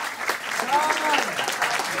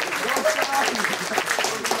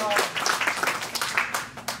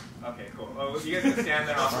 Okay, cool. Oh, you guys can stand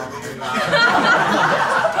there awkwardly.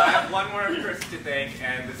 I have one more person to thank,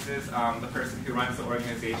 and this is the person who runs the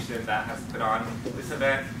organization that has put on this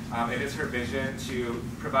event. It is her vision to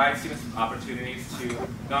provide students with opportunities to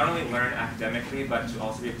not only learn academically, but to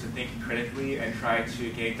also be able to think critically and try to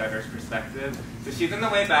gain diverse perspective. So she's in the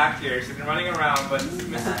way back here. She's been running around, but this is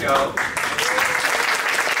Mrs. Go.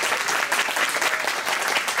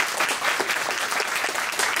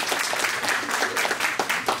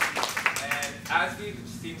 As we've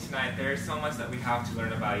seen tonight, there is so much that we have to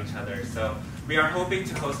learn about each other. So we are hoping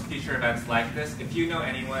to host future events like this. If you know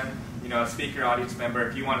anyone, a speaker, audience member,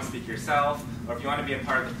 if you want to speak yourself, or if you want to be a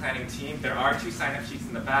part of the planning team, there are 2 sign-up sheets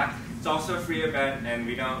in the back. It's also a free event, and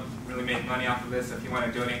we don't really make money off of this. So if you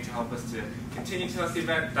want to donate to help us to continue to host the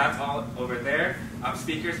event, that's all over there.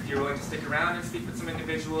 Speakers, if you're willing to stick around and speak with some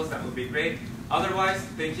individuals, that would be great. Otherwise,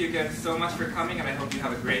 thank you again so much for coming, and I hope you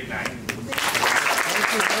have a great night.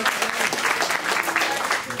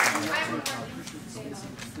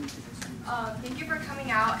 Thank you for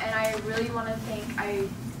coming out, and I really want to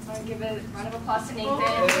give a round of applause to Nathan. Was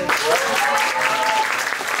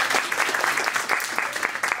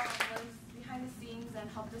behind the scenes and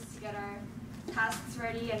helped us to get our tasks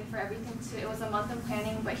ready and for everything it was a month of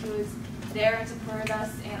planning, but he was there and supported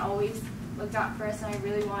us and always looked out for us, and I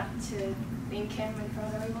really want to thank him in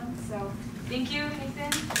front of everyone. So thank you,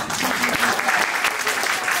 Nathan.